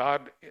 that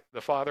God,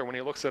 the Father, when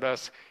he looks at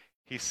us,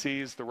 he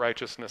sees the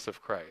righteousness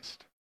of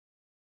Christ.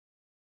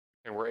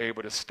 And we're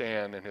able to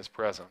stand in his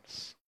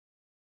presence.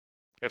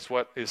 It's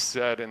what is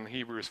said in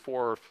Hebrews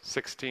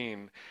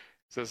 4:16. It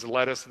says,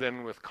 Let us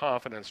then with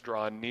confidence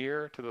draw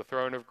near to the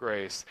throne of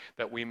grace,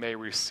 that we may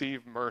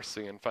receive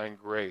mercy and find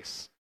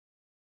grace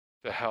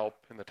to help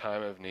in the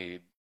time of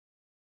need.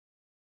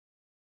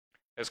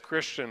 As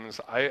Christians,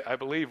 I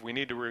believe we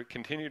need to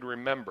continue to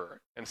remember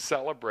and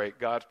celebrate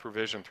God's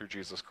provision through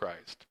Jesus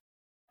Christ,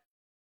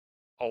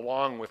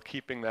 along with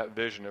keeping that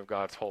vision of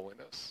God's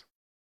holiness.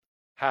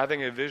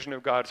 Having a vision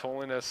of God's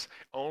holiness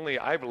only,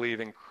 I believe,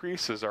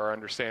 increases our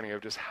understanding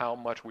of just how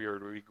much we are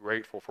to be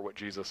grateful for what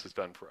Jesus has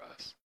done for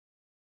us.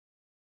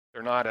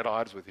 They're not at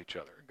odds with each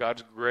other.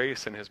 God's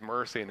grace and his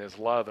mercy and his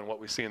love and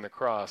what we see in the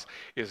cross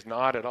is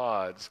not at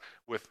odds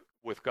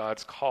with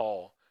God's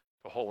call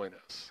to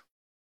holiness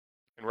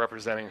and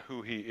representing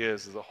who he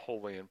is as a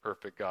holy and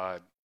perfect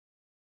God.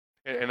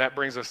 And that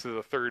brings us to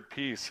the third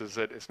piece, is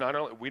that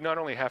we not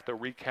only have to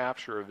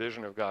recapture a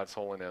vision of God's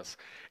holiness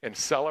and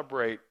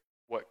celebrate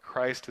what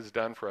Christ has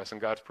done for us and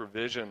God's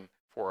provision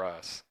for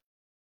us.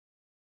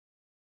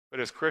 But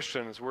as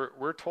Christians,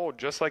 we're told,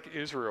 just like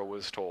Israel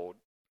was told,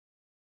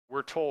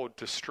 we're told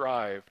to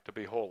strive to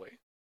be holy.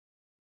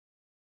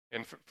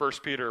 In 1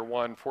 Peter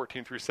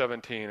 1:14 through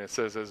 17, it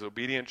says, As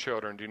obedient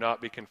children, do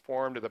not be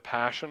conformed to the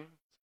passions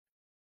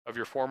of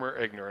your former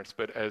ignorance,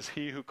 but as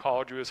he who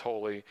called you is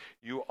holy,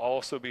 you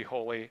also be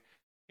holy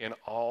in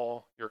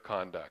all your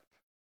conduct.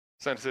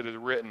 Since it is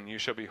written, You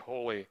shall be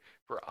holy,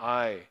 for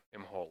I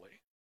am holy.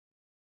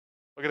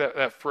 Look at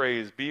that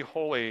phrase, be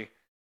holy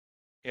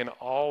in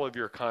all of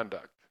your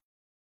conduct.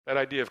 That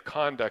idea of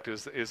conduct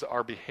is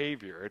our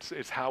behavior.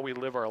 It's how we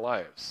live our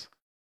lives.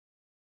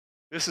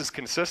 This is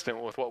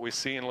consistent with what we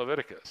see in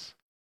Leviticus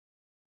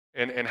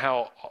and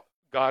how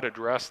God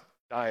addressed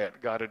diet,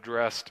 God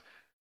addressed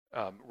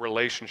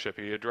relationship,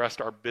 he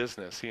addressed our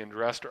business, he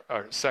addressed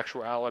our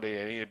sexuality,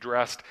 and he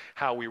addressed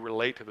how we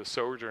relate to the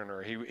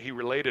sojourner. He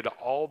related to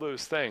all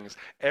those things.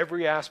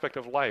 Every aspect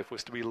of life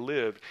was to be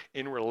lived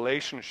in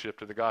relationship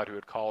to the God who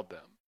had called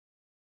them.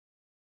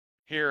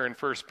 Here in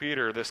 1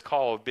 Peter, this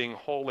call of being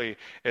holy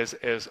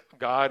as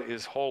God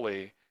is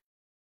holy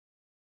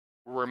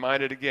We're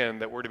reminded again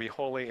that we're to be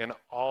holy in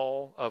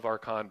all of our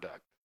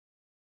conduct.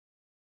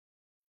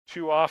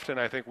 Too often,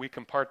 I think we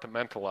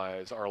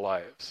compartmentalize our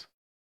lives.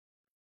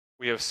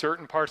 We have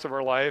certain parts of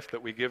our life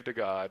that we give to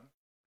God,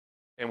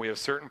 and we have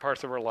certain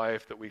parts of our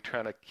life that we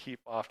try to keep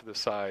off to the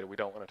side. We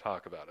don't want to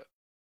talk about it.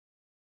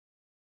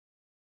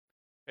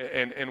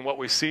 And what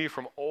we see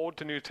from Old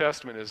to New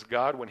Testament is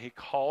God, when he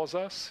calls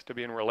us to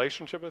be in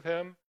relationship with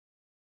him,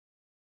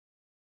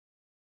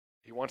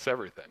 he wants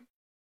everything.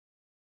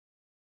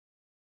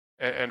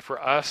 And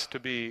for us to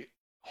be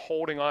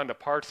holding on to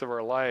parts of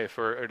our life,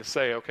 or to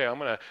say, okay, I'm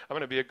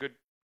gonna be a good,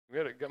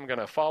 I'm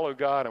gonna follow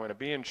God. I'm gonna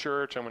be in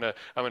church. I'm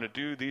gonna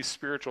do these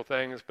spiritual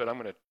things, but I'm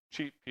gonna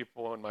cheat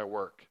people in my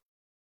work.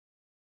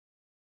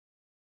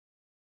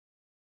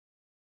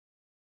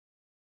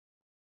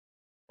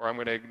 Or I'm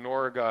going to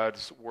ignore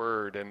God's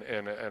word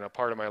and a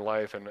part of my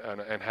life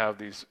and have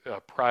these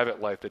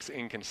private life that's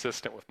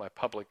inconsistent with my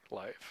public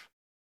life.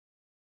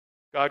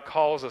 God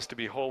calls us to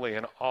be holy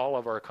in all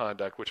of our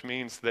conduct, which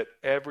means that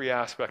every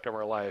aspect of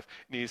our life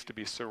needs to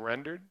be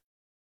surrendered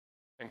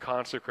and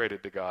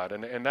consecrated to God.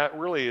 And that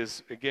really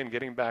is, again,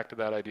 getting back to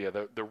that idea.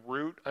 The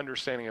root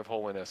understanding of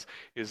holiness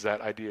is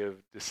that idea of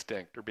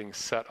distinct or being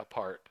set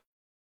apart.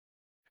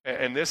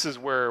 And this is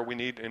where we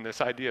need, in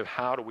this idea of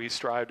how do we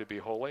strive to be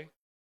holy,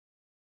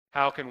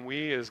 how can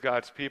we as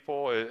God's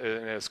people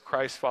and as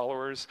Christ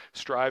followers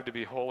strive to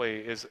be holy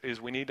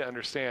is we need to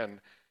understand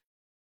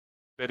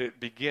that it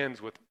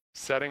begins with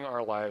setting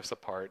our lives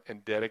apart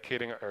and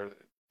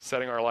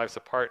setting our lives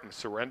apart and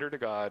surrender to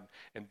God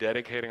and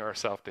dedicating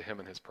ourselves to him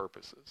and his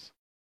purposes.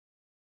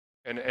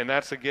 And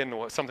that's, again,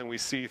 something we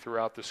see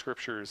throughout the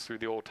scriptures through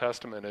the Old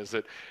Testament, is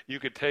that you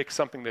could take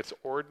something that's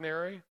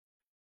ordinary,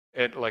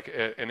 and like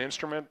an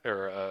instrument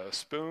or a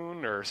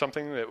spoon or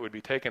something that would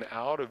be taken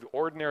out of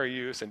ordinary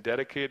use and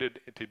dedicated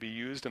to be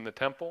used in the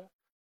temple,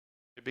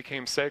 it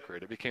became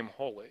sacred, it became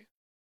holy,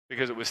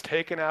 because it was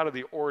taken out of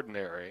the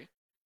ordinary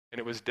and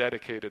it was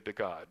dedicated to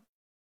God.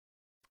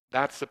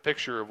 That's the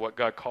picture of what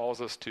God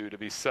calls us to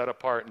be set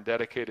apart and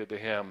dedicated to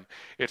him.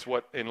 It's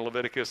what in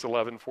Leviticus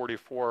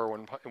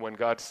 11:44, when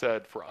God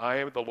said, For I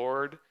am the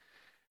Lord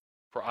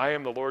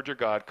your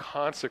God,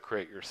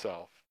 consecrate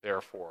yourself,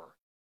 therefore,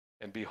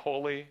 and be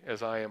holy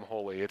as I am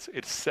holy. It's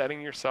setting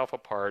yourself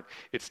apart.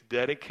 It's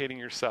dedicating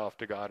yourself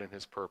to God and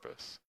his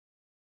purpose.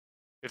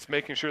 It's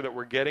making sure that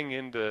we're getting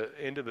into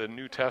the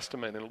New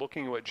Testament and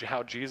looking at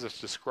how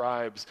Jesus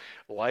describes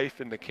life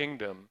in the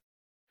kingdom.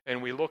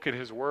 And we look at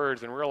his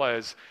words and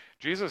realize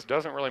Jesus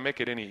doesn't really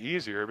make it any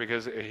easier,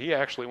 because he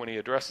actually, when he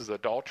addresses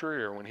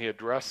adultery or when he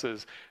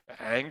addresses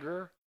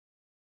anger,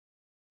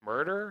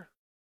 murder,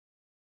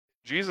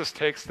 Jesus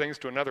takes things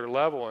to another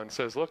level and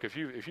says, look, if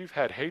you've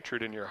had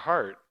hatred in your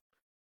heart,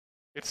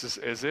 it's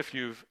as if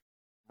you've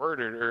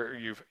murdered or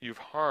you've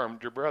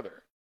harmed your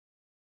brother.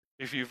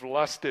 If you've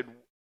lusted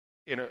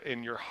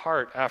in your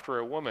heart after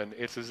a woman,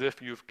 it's as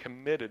if you've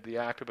committed the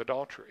act of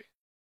adultery.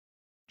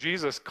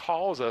 Jesus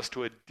calls us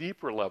to a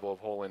deeper level of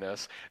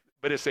holiness,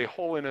 but it's a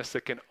holiness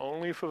that can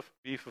only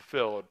be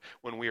fulfilled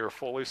when we are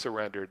fully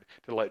surrendered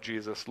to let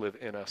Jesus live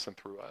in us and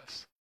through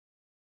us.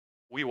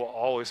 We will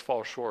always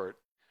fall short.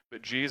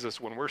 But Jesus,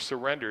 when we're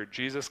surrendered,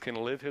 Jesus can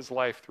live his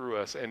life through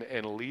us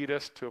and lead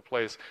us to a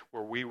place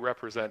where we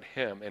represent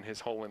him and his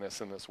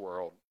holiness in this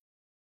world.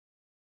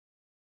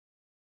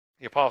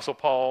 The Apostle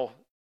Paul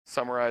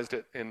summarized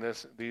it in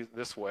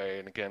this way,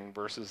 and again,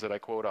 verses that I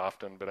quote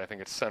often, but I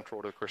think it's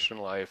central to the Christian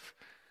life.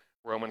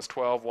 Romans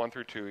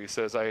 12:1-2, he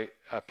says, I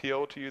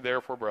appeal to you,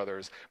 therefore,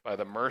 brothers, by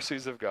the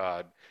mercies of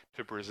God,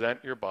 to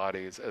present your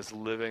bodies as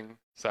living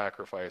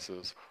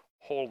sacrifices,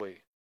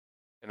 holy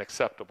and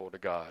acceptable to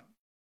God,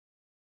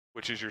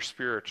 which is your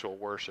spiritual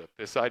worship.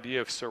 This idea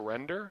of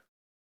surrender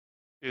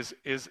is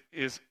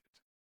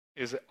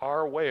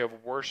our way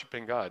of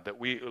worshiping God, that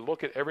we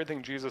look at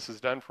everything Jesus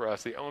has done for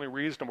us. The only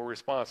reasonable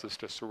response is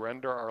to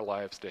surrender our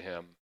lives to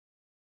him.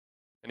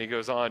 And he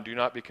goes on, do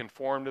not be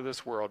conformed to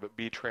this world, but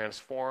be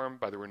transformed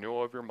by the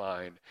renewal of your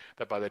mind,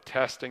 that by the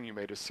testing you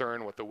may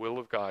discern what the will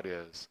of God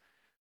is,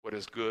 what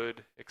is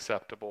good,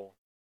 acceptable,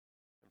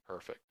 and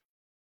perfect.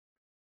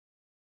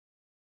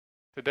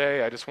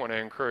 Today, I just want to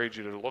encourage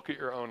you to look at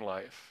your own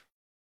life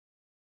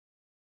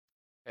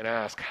and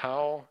ask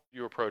how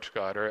you approach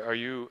God. Are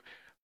you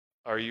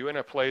in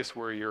a place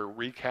where you're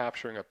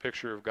recapturing a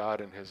picture of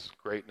God and his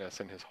greatness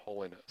and his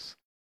holiness?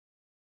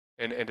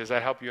 And does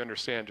that help you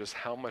understand just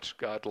how much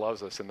God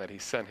loves us and that he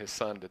sent his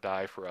son to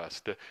die for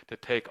us, to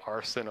take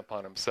our sin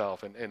upon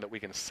himself, and that we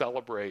can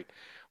celebrate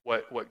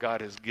what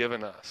God has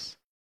given us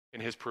in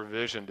his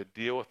provision to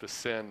deal with the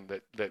sin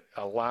that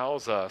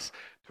allows us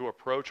to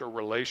approach a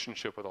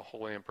relationship with a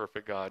holy and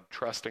perfect God,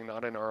 trusting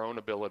not in our own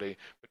ability,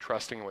 but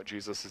trusting in what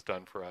Jesus has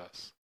done for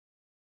us.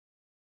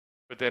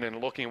 But then in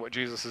looking at what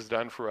Jesus has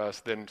done for us,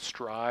 then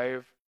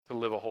strive to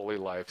live a holy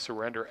life,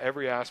 surrender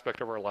every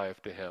aspect of our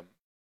life to him,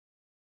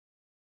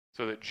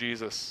 so that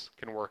Jesus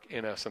can work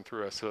in us and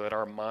through us, so that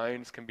our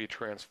minds can be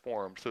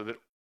transformed, so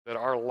that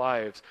our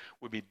lives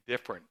would be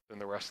different than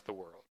the rest of the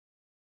world.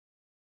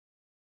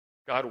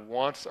 God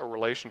wants a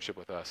relationship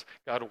with us.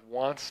 God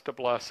wants to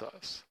bless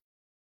us.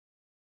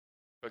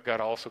 But God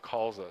also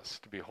calls us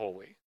to be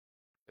holy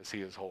as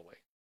he is holy.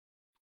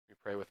 You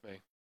pray with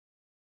me.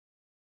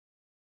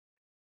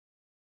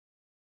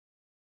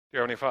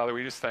 Dear Heavenly Father,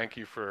 we just thank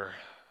you for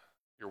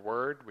your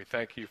word. We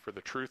thank you for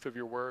the truth of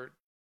your word.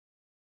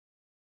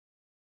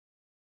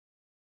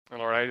 And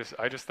Lord,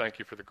 I just thank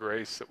you for the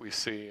grace that we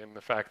see and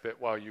the fact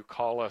that while you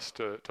call us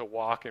to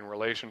walk in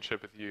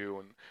relationship with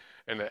you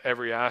and that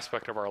every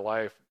aspect of our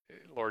life,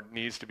 Lord,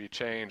 needs to be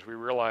changed, we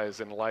realize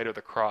in light of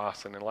the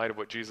cross and in light of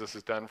what Jesus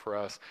has done for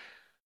us,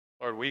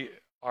 Lord,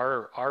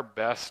 our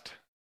best,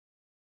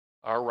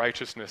 our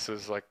righteousness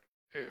is like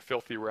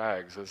filthy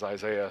rags, as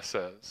Isaiah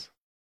says.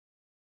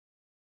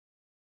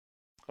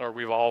 Lord,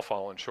 we've all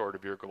fallen short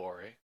of your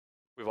glory.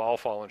 We've all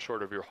fallen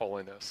short of your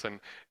holiness.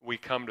 And we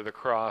come to the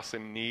cross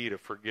in need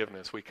of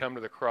forgiveness. We come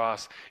to the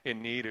cross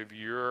in need of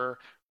your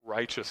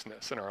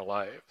righteousness in our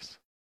lives.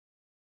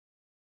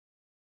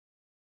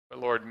 But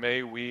Lord,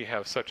 may we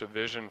have such a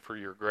vision for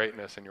your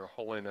greatness and your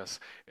holiness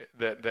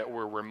that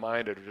we're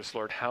reminded of just,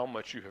 Lord, how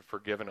much you have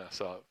forgiven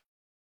us of.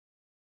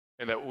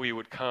 And that we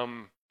would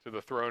come to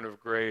the throne of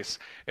grace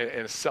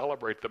and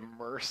celebrate the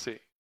mercy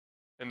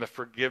and the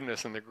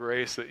forgiveness and the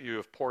grace that you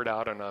have poured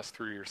out on us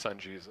through your Son,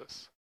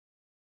 Jesus.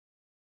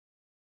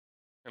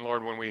 And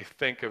Lord, when we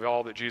think of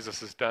all that Jesus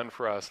has done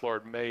for us,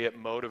 Lord, may it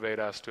motivate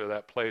us to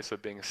that place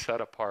of being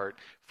set apart,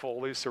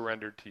 fully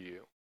surrendered to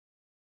you,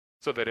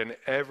 so that in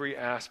every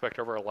aspect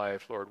of our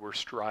life, Lord, we're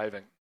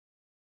striving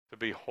to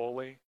be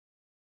holy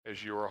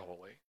as you are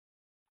holy.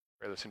 I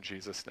pray this in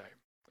Jesus' name.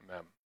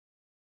 Amen.